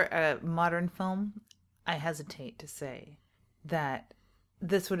this were a modern film, I hesitate to say that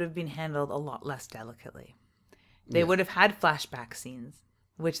this would have been handled a lot less delicately. They would have had flashback scenes.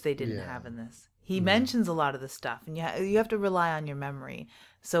 which they didn't Yeah. have in this. He mentions a lot of the stuff, and you have to rely on your memory.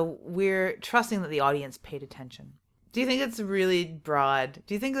 So we're trusting that the audience paid attention. Do you think it's really broad?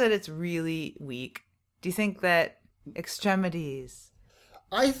 Do you think that it's really weak? Do you think that extremities?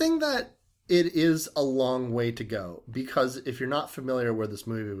 I think that it is a long way to go, because if you're not familiar where this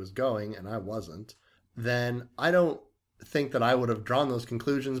movie was going, and I wasn't, then I don't think that I would have drawn those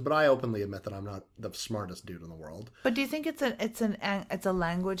conclusions, but I openly admit that I'm not the smartest dude in the world. But do you think it's a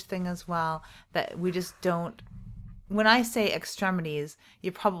language thing as well, that we just don't? When I say extremities,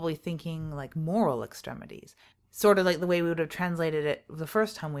 you're probably thinking like moral extremities, sort of like the way we would have translated it the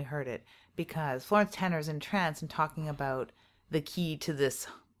first time we heard it, because Florence Tanner's in trance and talking about the key to this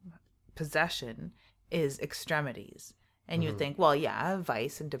possession is extremities. And you'd think, well, yeah,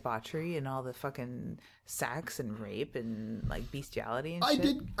 vice and debauchery and all the fucking sex and rape and like bestiality and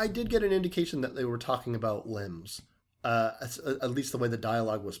shit. I did get an indication that they were talking about limbs. At least the way the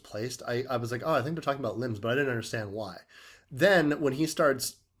dialogue was placed. I was like, oh, I think they're talking about limbs, but I didn't understand why. Then when he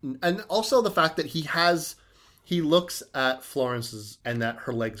starts, and also the fact that he looks at Florence's and that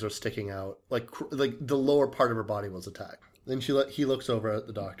her legs are sticking out, like the lower part of her body was attacked. Then he looks over at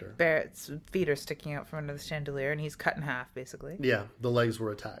the doctor. Barrett's feet are sticking out from under the chandelier, and he's cut in half, basically. Yeah, the legs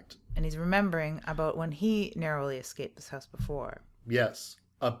were attacked. And he's remembering about when he narrowly escaped this house before. Yes,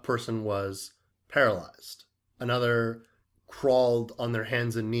 a person was paralyzed. Another crawled on their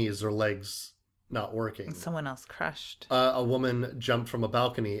hands and knees, their legs not working. And someone else crushed. A woman jumped from a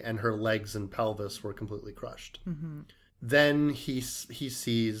balcony, and her legs and pelvis were completely crushed. Mm-hmm. Then he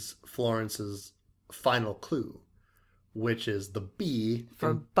sees Florence's final clue, which is the B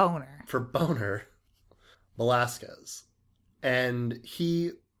For boner. For boner, Velasquez. And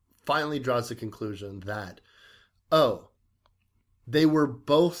he finally draws the conclusion that, oh, they were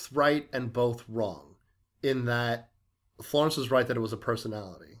both right and both wrong, in that Florence was right that it was a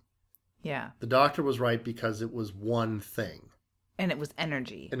personality. Yeah. The doctor was right because it was one thing. And it was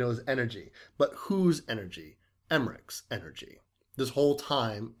energy. And it was energy. But whose energy? Emmerich's energy. This whole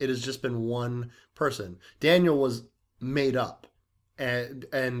time, it has just been one person. Daniel was made up,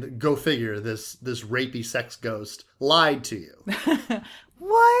 and go figure, this rapey sex ghost lied to you.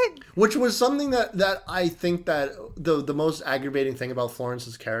 What? Which was something that I think that the most aggravating thing about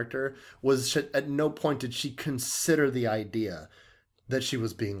Florence's character was at no point did she consider the idea that she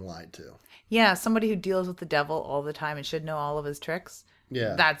was being lied to. Yeah, somebody who deals with the devil all the time and should know all of his tricks.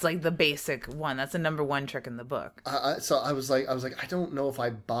 Yeah, that's like the basic one. That's the number one trick in the book. So I was like, I don't know if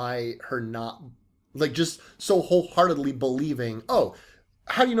I buy her not, like, just so wholeheartedly believing, oh,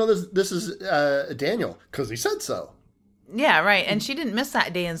 how do you know this is Daniel? Because he said so. Yeah, right. And she didn't miss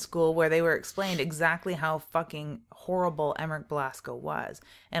that day in school where they were explained exactly how fucking horrible Emmerich Belasco was,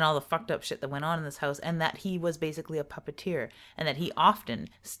 and all the fucked up shit that went on in this house, and that he was basically a puppeteer, and that he often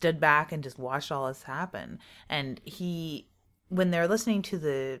stood back and just watched all this happen. And when they're listening to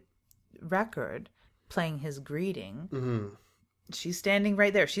the record playing his greeting, mm-hmm. She's standing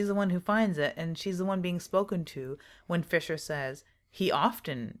right there. She's the one who finds it, and she's the one being spoken to when Fisher says he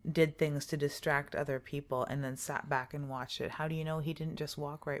often did things to distract other people and then sat back and watched it. How do you know he didn't just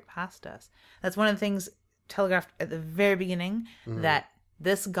walk right past us? That's one of the things telegraphed at the very beginning, that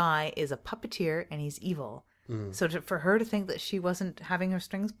this guy is a puppeteer and he's evil. So for her to think that she wasn't having her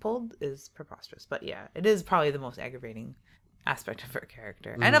strings pulled is preposterous. But yeah, it is probably the most aggravating aspect of her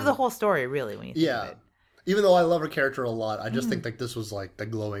character and of the whole story, really, when you think of it. Even though I love her character a lot, I just think like this was like the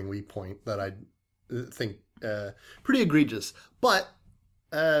glowing weak point that I think pretty egregious. But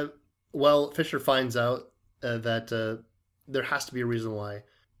Fisher finds out that there has to be a reason why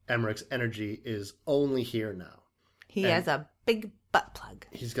Emmerich's energy is only here now. He has a big butt plug.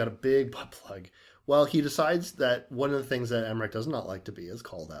 He's got a big butt plug. Well, he decides that one of the things that Emmerich does not like to be is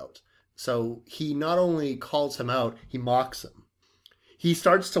called out. So he not only calls him out, he mocks him. He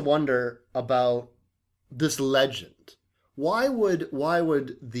starts to wonder about this legend. Why would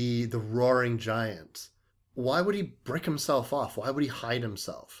the roaring giant, why would he brick himself off? Why would he hide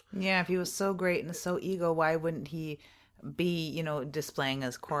himself? Yeah, if he was so great and so ego, why wouldn't he be, displaying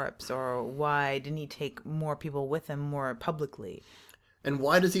his corpse? Or why didn't he take more people with him more publicly? And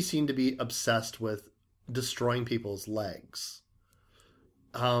why does he seem to be obsessed with destroying people's legs?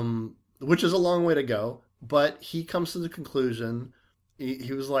 Which is a long way to go, but he comes to the conclusion,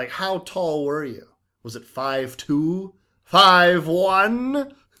 he was like, how tall were you? Was it 5'2"?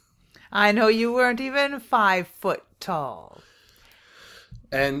 5'1"? I know you weren't even 5 foot tall.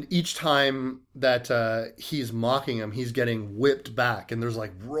 And each time that he's mocking him, he's getting whipped back, and there's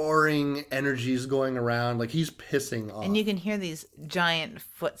like roaring energies going around, like he's pissing off. And you can hear these giant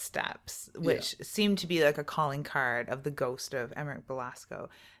footsteps, which seem to be like a calling card of the ghost of Emeric Belasco.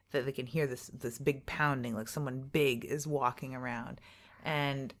 That they can hear this big pounding, like someone big is walking around.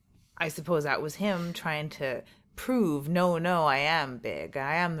 And I suppose that was him trying to prove, no, I am big.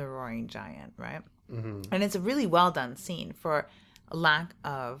 I am the roaring giant, right? Mm-hmm. And it's a really well done scene for a lack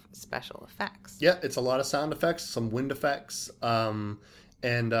of special effects. Yeah, it's a lot of sound effects, some wind effects, and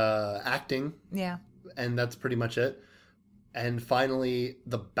acting. Yeah. And that's pretty much it. And finally,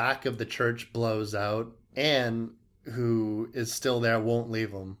 the back of the church blows out. Anne, who is still there, won't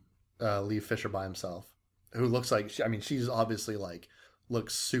leave Fisher by himself. Who looks like, she's obviously like,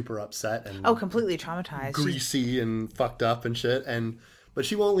 looks super upset and completely traumatized, greasy and fucked up and shit. But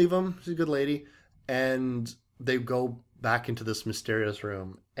she won't leave him. She's a good lady. And they go back into this mysterious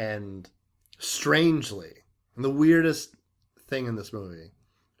room, and strangely, the weirdest thing in this movie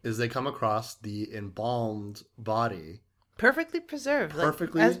is they come across the embalmed body, perfectly preserved,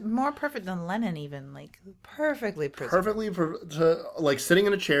 as more perfect than Lennon, even, like perfectly preserved, like sitting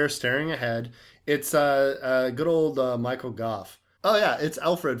in a chair staring ahead. It's good old Michael Gough. Oh yeah, it's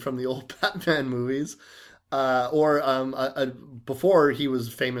Alfred from the old Batman movies. Before he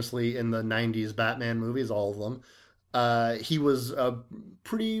was famously in the 90s Batman movies, all of them. He was a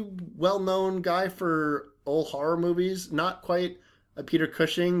pretty well-known guy for old horror movies. Not quite a Peter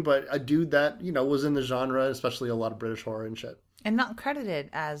Cushing, but a dude that, was in the genre, especially a lot of British horror and shit. And not credited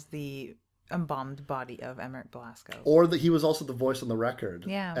as the embalmed body of Emeric Belasco. Or that he was also the voice on the record.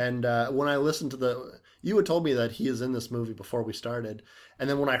 Yeah. And when I listened to you had told me that he is in this movie before we started. And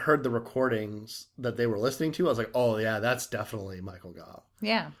then when I heard the recordings that they were listening to, I was like, oh yeah, that's definitely Michael Gough.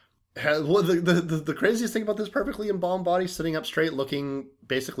 Yeah. Well, the craziest thing about this perfectly embalmed body sitting up straight, looking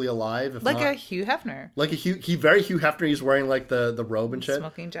basically alive, if like not, a Hugh Hefner. Like very Hugh Hefner. He's wearing like the robe and shit,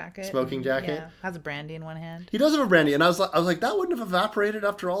 smoking jacket. Yeah, has a brandy in one hand. He does have a brandy, and I was like, that wouldn't have evaporated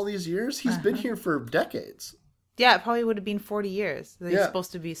after all these years. He's been here for decades. Yeah, it probably would have been 40 years that he's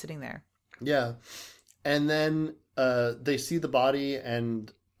supposed to be sitting there. Yeah, and then they see the body,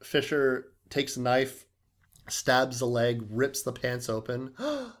 and Fisher takes a knife, stabs the leg, rips the pants open.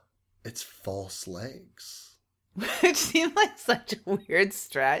 It's false legs. Which seemed like such a weird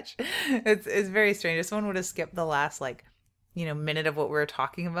stretch. It's very strange. If someone would have skipped the last minute of what we were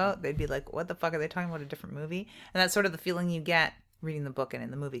talking about, they'd be like, what the fuck are they talking about, a different movie? And that's sort of the feeling you get reading the book and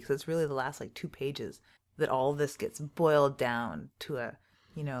in the movie, because it's really the last 2 pages that all of this gets boiled down to a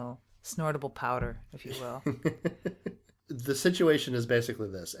snortable powder, if you will. The situation is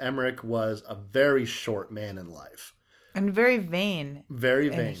basically this. Emeric was a very short man in life. And very vain. Very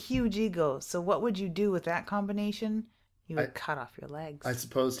vain. And a huge ego. So what would you do with that combination? You would cut off your legs. I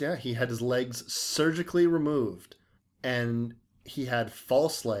suppose, yeah. He had his legs surgically removed. And he had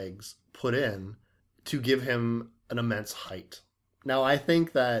false legs put in to give him an immense height. Now, I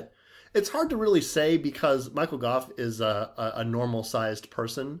think that it's hard to really say because Michael Gough is a normal-sized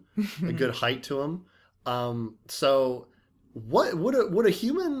person. A good height to him. So what would a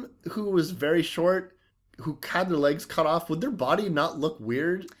human who was very short, who had their legs cut off, would their body not look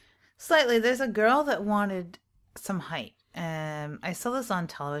weird? Slightly. There's a girl that wanted some height. I saw this on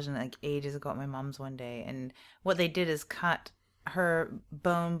television ages ago at my mom's one day, and what they did is cut her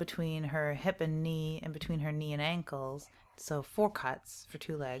bone between her hip and knee and between her knee and ankles, so 4 cuts for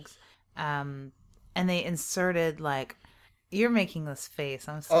 2 legs, and they inserted you're making this face,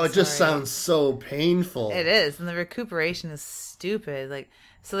 I'm so sorry. It just sounds so painful. It is, and the recuperation is stupid.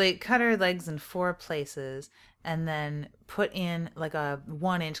 So they cut her legs in 4 places and then put in a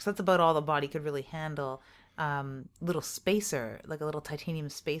 1 inch, because that's about all the body could really handle, little spacer, like a little titanium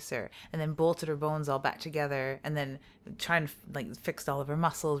spacer, and then bolted her bones all back together, and then tried and fixed all of her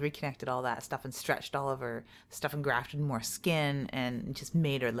muscles, reconnected all that stuff, and stretched all of her stuff and grafted more skin, and just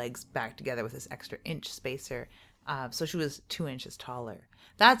made her legs back together with this extra inch spacer. So she was 2 inches taller.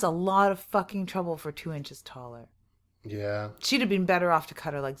 That's a lot of fucking trouble for 2 inches taller. Yeah. She'd have been better off to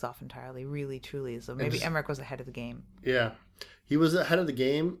cut her legs off entirely, really, truly. So maybe Emeric was ahead of the game. Yeah. He was ahead of the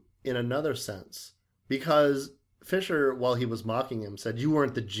game in another sense. Because Fisher, while he was mocking him, said, you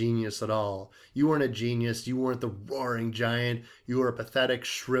weren't the genius at all. You weren't a genius. You weren't the roaring giant. You were a pathetic,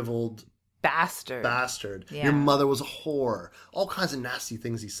 shriveled bastard. Yeah. Your mother was a whore. All kinds of nasty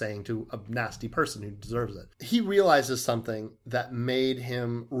things he's saying to a nasty person who deserves it. He realizes something that made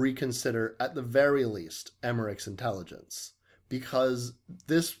him reconsider, at the very least, Emeric's intelligence. Because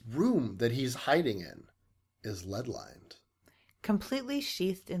this room that he's hiding in is lead-lined. Completely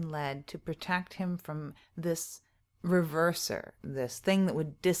sheathed in lead to protect him from this reverser, this thing that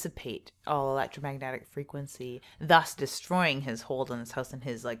would dissipate all electromagnetic frequency, thus destroying his hold on this house and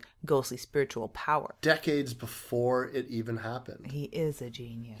his like ghostly spiritual power. Decades before it even happened. He is a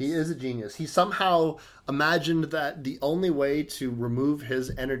genius. He is a genius. He somehow imagined that the only way to remove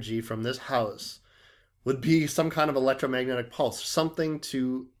his energy from this house would be some kind of electromagnetic pulse, something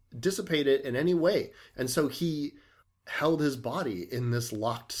to dissipate it in any way. And so he held his body in this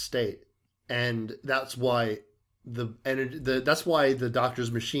locked state. And that's why that's why the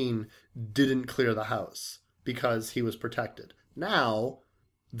doctor's machine didn't clear the house, because he was protected. Now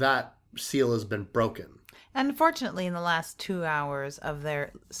that seal has been broken. And unfortunately, in the last 2 hours of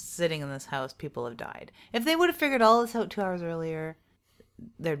their sitting in this house, people have died. If they would have figured all this out 2 hours earlier,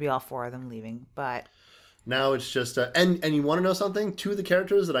 there'd be all 4 of them leaving. But now it's just and you want to know something? 2 of the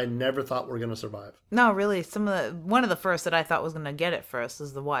characters that I never thought were going to survive. No, really, one of the first that I thought was going to get it first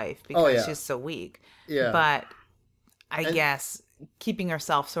is the wife, because she's so weak. Yeah. But I guess keeping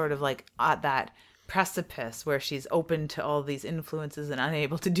herself sort of like at that precipice where she's open to all these influences and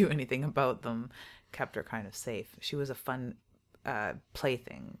unable to do anything about them kept her kind of safe. She was a fun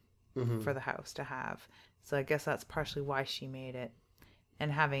plaything for the house to have. So I guess that's partially why she made it.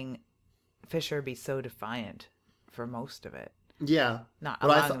 And having Fisher be so defiant for most of it. Yeah. Not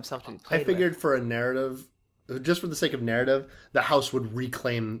allowing himself to be played I figured for a narrative, just for the sake of narrative, the house would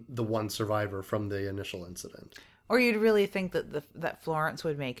reclaim the one survivor from the initial incident. Or you'd really think that that Florence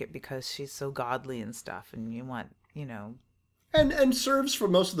would make it because she's so godly and stuff, and you want, And serves for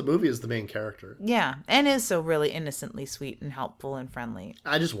most of the movie as the main character. Yeah, and is so really innocently sweet and helpful and friendly.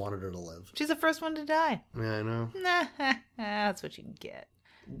 I just wanted her to live. She's the first one to die. Yeah, I know. That's what you get.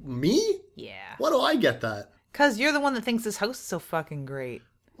 Me? Yeah. Why do I get that? Because you're the one that thinks this house is so fucking great.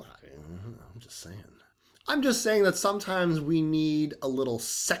 I'm just saying. I'm just saying that sometimes we need a little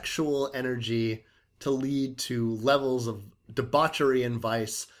sexual energy to lead to levels of debauchery and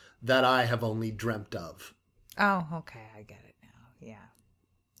vice that I have only dreamt of. Oh, okay. I get it now. Yeah.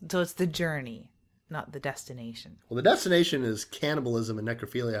 So it's the journey, not the destination. Well, the destination is cannibalism and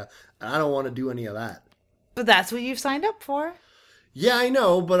necrophilia, and I don't want to do any of that. But that's what you've signed up for. Yeah, I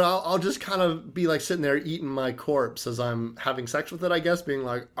know, but I'll just kind of be like sitting there eating my corpse as I'm having sex with it, I guess, being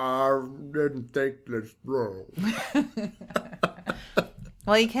like, I didn't take this role.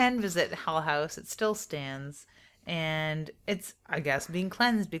 Well, you can visit Hell House. It still stands. And it's, I guess, being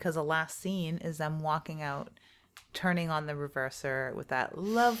cleansed because the last scene is them walking out, turning on the reverser with that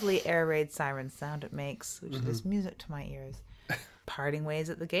lovely air raid siren sound it makes, which is music to my ears. Parting ways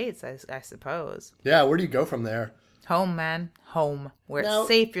at the gates, I suppose. Yeah, where do you go from there? Home, man. Home. Where it's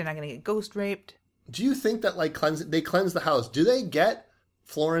safe. You're not going to get ghost raped. Do you think that they cleanse the house? Do they get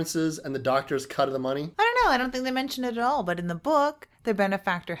Florence's and the doctor's cut of the money? I don't know. I don't think they mention it at all. But in the book, their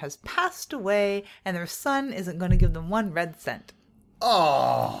benefactor has passed away and their son isn't going to give them 1 red cent.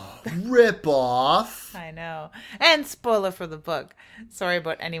 Oh, rip off. I know. And spoiler for the book. Sorry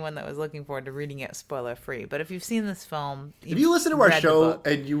about anyone that was looking forward to reading it spoiler free. But if you've seen this film... If you listen to our show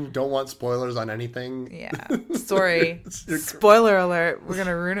and you don't want spoilers on anything... Yeah. Sorry. Spoiler alert. We're going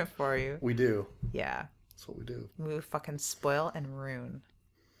to ruin it for you. We do. Yeah. That's what we do. We fucking spoil and ruin.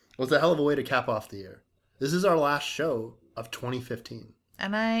 Well, it's a hell of a way to cap off the year. This is our last show of 2015.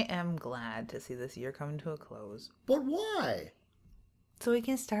 And I am glad to see this year come to a close. But why? So we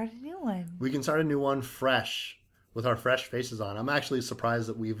can start a new one. We can start a new one fresh, with our fresh faces on. I'm actually surprised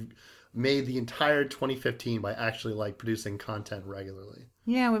that we've made the entire 2015 by actually producing content regularly.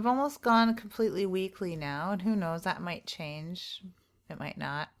 Yeah, we've almost gone completely weekly now, and who knows, that might change. It might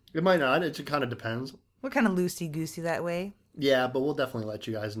not. It might not. It kind of depends. We're kind of loosey-goosey that way. Yeah, but we'll definitely let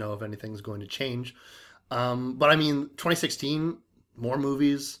you guys know if anything's going to change. But I mean, 2016, more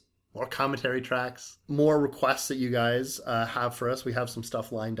movies, more commentary tracks, more requests that you guys have for us. We have some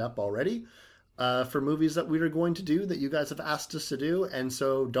stuff lined up already for movies that we are going to do that you guys have asked us to do. And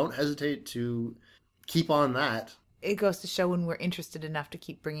so don't hesitate to keep on that. It goes to show when we're interested enough to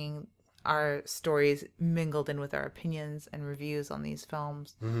keep bringing our stories mingled in with our opinions and reviews on these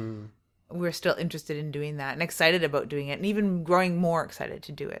films. Mm-hmm. We're still interested in doing that and excited about doing it and even growing more excited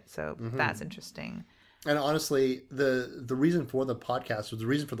to do it. So that's interesting. And honestly, the reason for the podcast, was the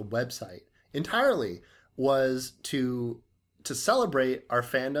reason for the website entirely, was to celebrate our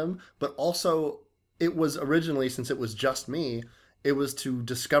fandom, but also it was originally, since it was just me, it was to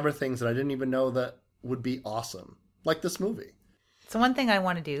discover things that I didn't even know that would be awesome, like this movie. So one thing I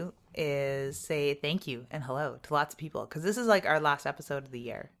want to do is say thank you and hello to lots of people, because this is like our last episode of the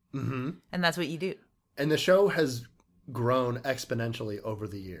year. Mm-hmm. And that's what you do. And the show has grown exponentially over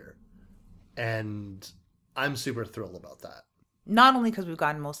the year. And I'm super thrilled about that. Not only because we've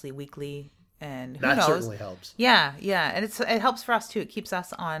gone mostly weekly And who That knows? certainly helps. Yeah, and it helps for us too. It keeps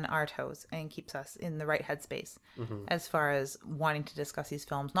us on our toes and keeps us in the right headspace as far as wanting to discuss these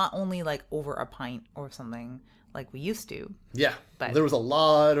films, not only like over a pint or something like we used to. Yeah, But- there was a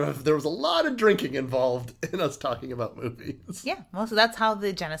lot of drinking involved in us talking about movies. Yeah, well, so that's how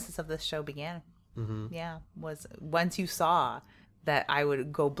the genesis of this show began. Yeah, was once you saw that I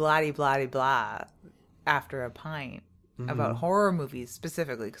would go blah blah blah after a pint about horror movies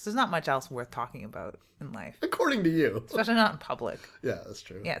specifically, because there's not much else worth talking about in life, According to you. especially not in public. Yeah, that's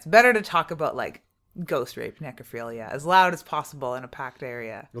true. Yeah, it's better to talk about like ghost rape, necrophilia as loud as possible in a packed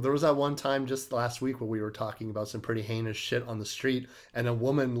area. Well, there was that one time just last week where we were talking about some pretty heinous shit on the street, and a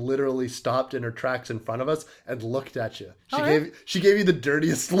woman literally stopped in her tracks in front of us and looked at you. She gave you the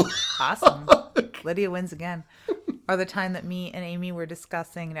dirtiest look. Awesome. Lydia wins again. Or the time that me and Amy were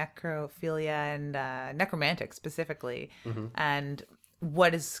discussing necrophilia and necromantic specifically, and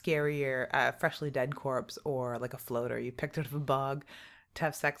what is scarier, a freshly dead corpse or like a floater you picked out of a bog to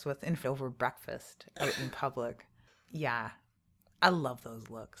have sex with over breakfast out in public. Yeah, I love those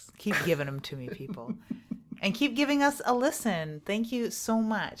looks. Keep giving them to me, people. And keep giving us a listen. Thank you so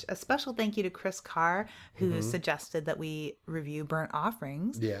much. A special thank you to Chris Carr, who suggested that we review Burnt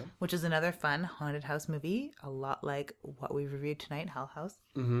Offerings, which is another fun haunted house movie, a lot like what we reviewed tonight, Hell House,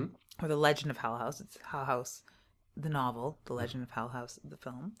 or The Legend of Hell House. It's Hell House, the novel, The Legend of Hell House, the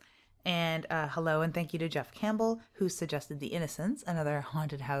film. And hello and thank you to Jeff Campbell, who suggested The Innocents, another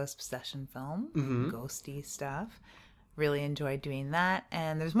haunted house possession film, ghosty stuff. Really enjoyed doing that.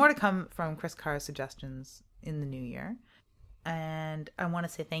 And there's more to come from Chris Carr's suggestions in the new year. And I want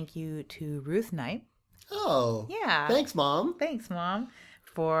to say thank you to Ruth Knight. Oh. Yeah. Thanks, Mom. Thanks, Mom,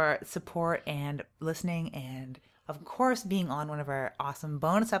 for support and listening, and of course being on one of our awesome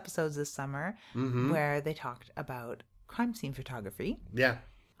bonus episodes this summer where they talked about crime scene photography. Yeah.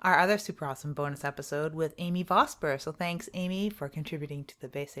 Our other super awesome bonus episode with Amy Vosper. So thanks, Amy, for contributing to the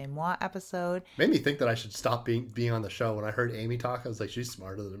Baissez Moi episode. Made me think that I should stop being on the show. When I heard Amy talk, I was like, she's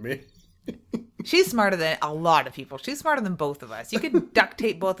smarter than me. She's smarter than a lot of people. She's smarter than both of us. You could duct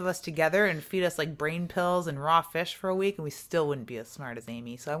tape both of us together and feed us like brain pills and raw fish for a week, and we still wouldn't be as smart as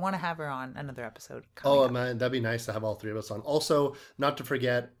Amy. So I want to have her on another episode. Oh, man, that'd be nice to have all three of us on. Also, not to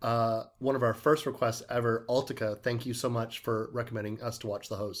forget, one of our first requests ever, Altica, thank you so much for recommending us to watch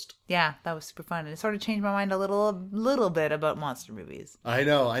The Host. Yeah, that was super fun. And it sort of changed my mind a little bit about monster movies. I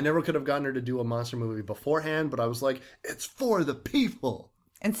know. I never could have gotten her to do a monster movie beforehand, but I was like, it's for the people.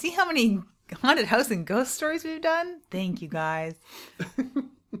 And see how many haunted house and ghost stories we've done? Thank you, guys.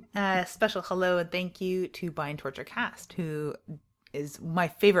 Special hello and thank you to Bind Torture Cast, who is my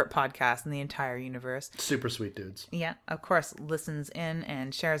favorite podcast in the entire universe. Super sweet dudes. Yeah, of course, listens in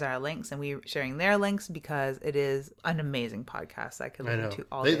and shares our links, and we're sharing their links because it is an amazing podcast I could listen to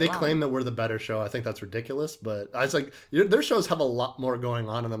all day They long. claim that we're the better show. I think that's ridiculous, but I was like, their shows have a lot more going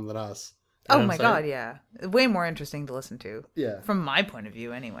on in them than us. You know Oh what my I'm saying? god, yeah. Way more interesting to listen to. Yeah. From my point of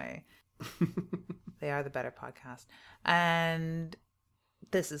view, anyway. They are the better podcast. And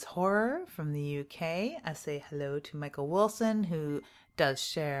this is Horror from the UK. I say hello to Michael Wilson, who does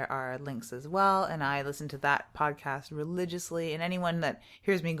share our links as well. And I listen to that podcast religiously. And anyone that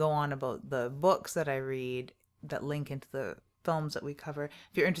hears me go on about the books that I read that link into the films that we cover, if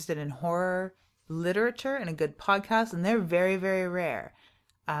you're interested in horror literature and a good podcast, and they're very, very rare.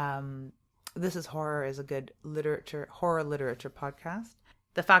 This is Horror is a good horror literature podcast.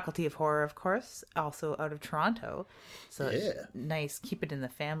 The Faculty of Horror, of course, also out of Toronto. So It's nice. Keep it in the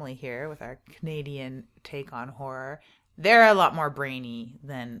family here with our Canadian take on horror. They're a lot more brainy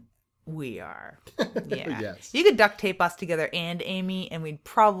than we are. Yeah. Yes. You could duct tape us together and Amy, and we'd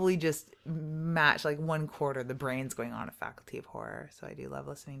probably just match like 1/4 the brains going on at Faculty of Horror. So I do love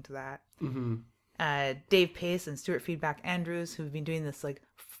listening to that. Dave Pace and Stuart Feedback Andrews, who've been doing this like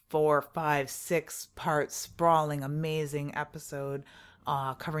 4, 5, 6 part sprawling amazing episode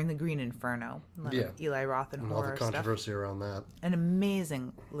covering the Green Inferno. Eli Roth and horror all the controversy around that. An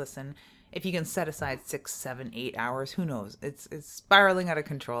amazing listen. If you can set aside 6, 7, 8 hours, who knows? It's spiraling out of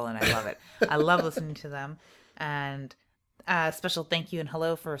control, and I love it. I love listening to them. And special thank you and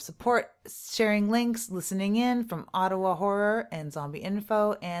hello for support, sharing links, listening in from Ottawa Horror and Zombie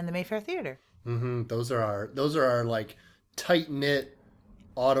Info and the Mayfair Theatre. Those are our like tight knit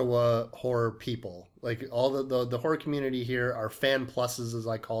Ottawa horror people. Like all the horror community here are fan pluses, as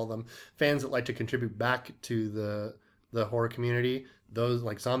I call them, fans that like to contribute back to the horror community. Those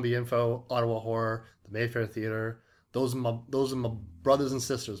like Zombie Info, Ottawa Horror, the Mayfair Theatre. Those are my brothers and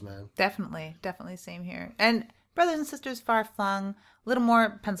sisters, man. Definitely same here. And brothers and sisters far flung, a little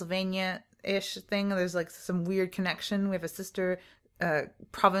more Pennsylvania-ish thing. There's like some weird connection. We have a sister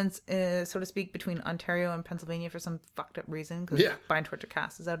province, so to speak, between Ontario and Pennsylvania for some fucked up reason. Because Blind Torture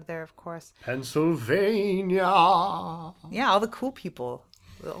Cast is out of there, of course. Pennsylvania. Yeah, all the cool people.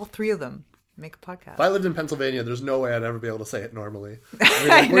 All three of them make a podcast. If I lived in Pennsylvania, there's no way I'd ever be able to say it normally.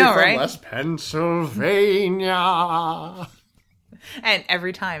 I know, right? West Pennsylvania. And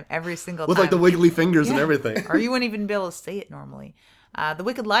every time, every single With time. like the wiggly fingers and everything. Or you wouldn't even be able to say it normally. The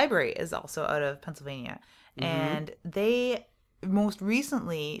Wicked Library is also out of Pennsylvania. Mm-hmm. And they most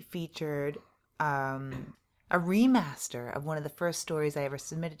recently featured a remaster of one of the first stories I ever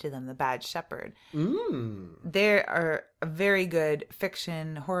submitted to them, The Bad Shepherd. They are a very good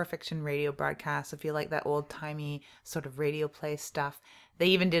horror fiction radio broadcast. If you like that old-timey sort of radio play stuff. They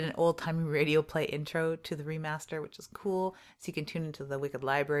even did an old-timey radio play intro to the remaster, which is cool. So you can tune into the Wicked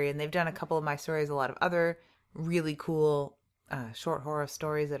Library. And they've done a couple of my stories, a lot of other really cool short horror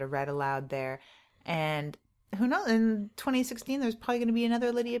stories that are read aloud there. And who knows, in 2016 there's probably going to be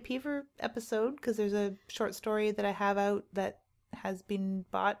another Lydia Peaver episode, because there's a short story that I have out that has been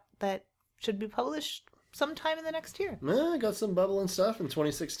bought that should be published sometime in the next year. I got some bubbling stuff in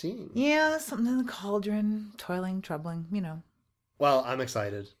 2016. Yeah, something in the cauldron, toiling, troubling, Well, I'm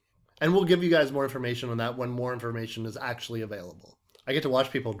excited. And we'll give you guys more information on that when more information is actually available. I get to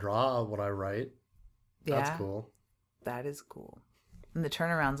watch people draw what I write. That's cool. That is cool. And the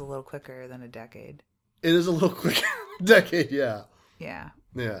turnaround's a little quicker than a decade. It is a little quicker. Decade, yeah. Yeah.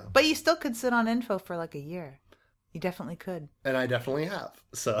 Yeah. But you still could sit on info for like a year. You definitely could. And I definitely have.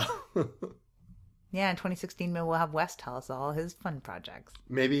 So. Yeah, in 2016, maybe we'll have Wes tell us all his fun projects.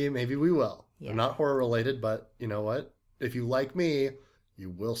 Maybe we will. Yeah. They're not horror related, but you know what? If you like me,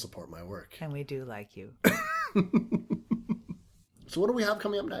 you will support my work. And we do like you. So what do we have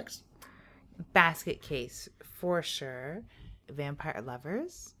coming up next? Basket Case, for sure. Vampire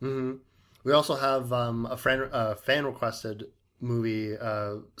Lovers. Mm-hmm. We also have a fan requested movie,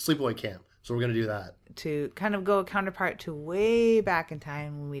 Sleepaway Camp. So we're going to do that. To kind of go a counterpart to way back in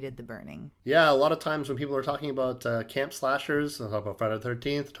time when we did The Burning. Yeah, a lot of times when people are talking about camp slashers, they'll talk about Friday the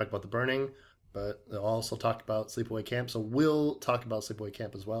 13th, talk about The Burning, but they'll also talk about Sleepaway Camp. So we'll talk about Sleepaway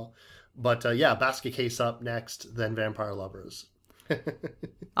Camp as well. But yeah, Basket Case up next, then Vampire Lovers.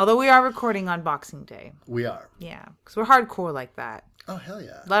 Although we are recording on Boxing Day. We are. Yeah, because we're hardcore like that. Oh, hell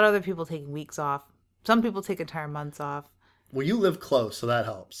yeah. A lot of other people taking weeks off. Some people take entire months off. Well, you live close, so that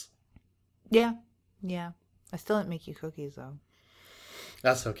helps. Yeah. I still didn't make you cookies, though.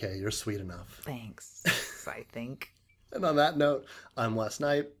 That's okay. You're sweet enough. Thanks, I think. And on that note, I'm Wes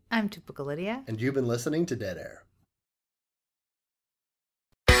Knight. I'm Typical Lydia. And you've been listening to Dead Air.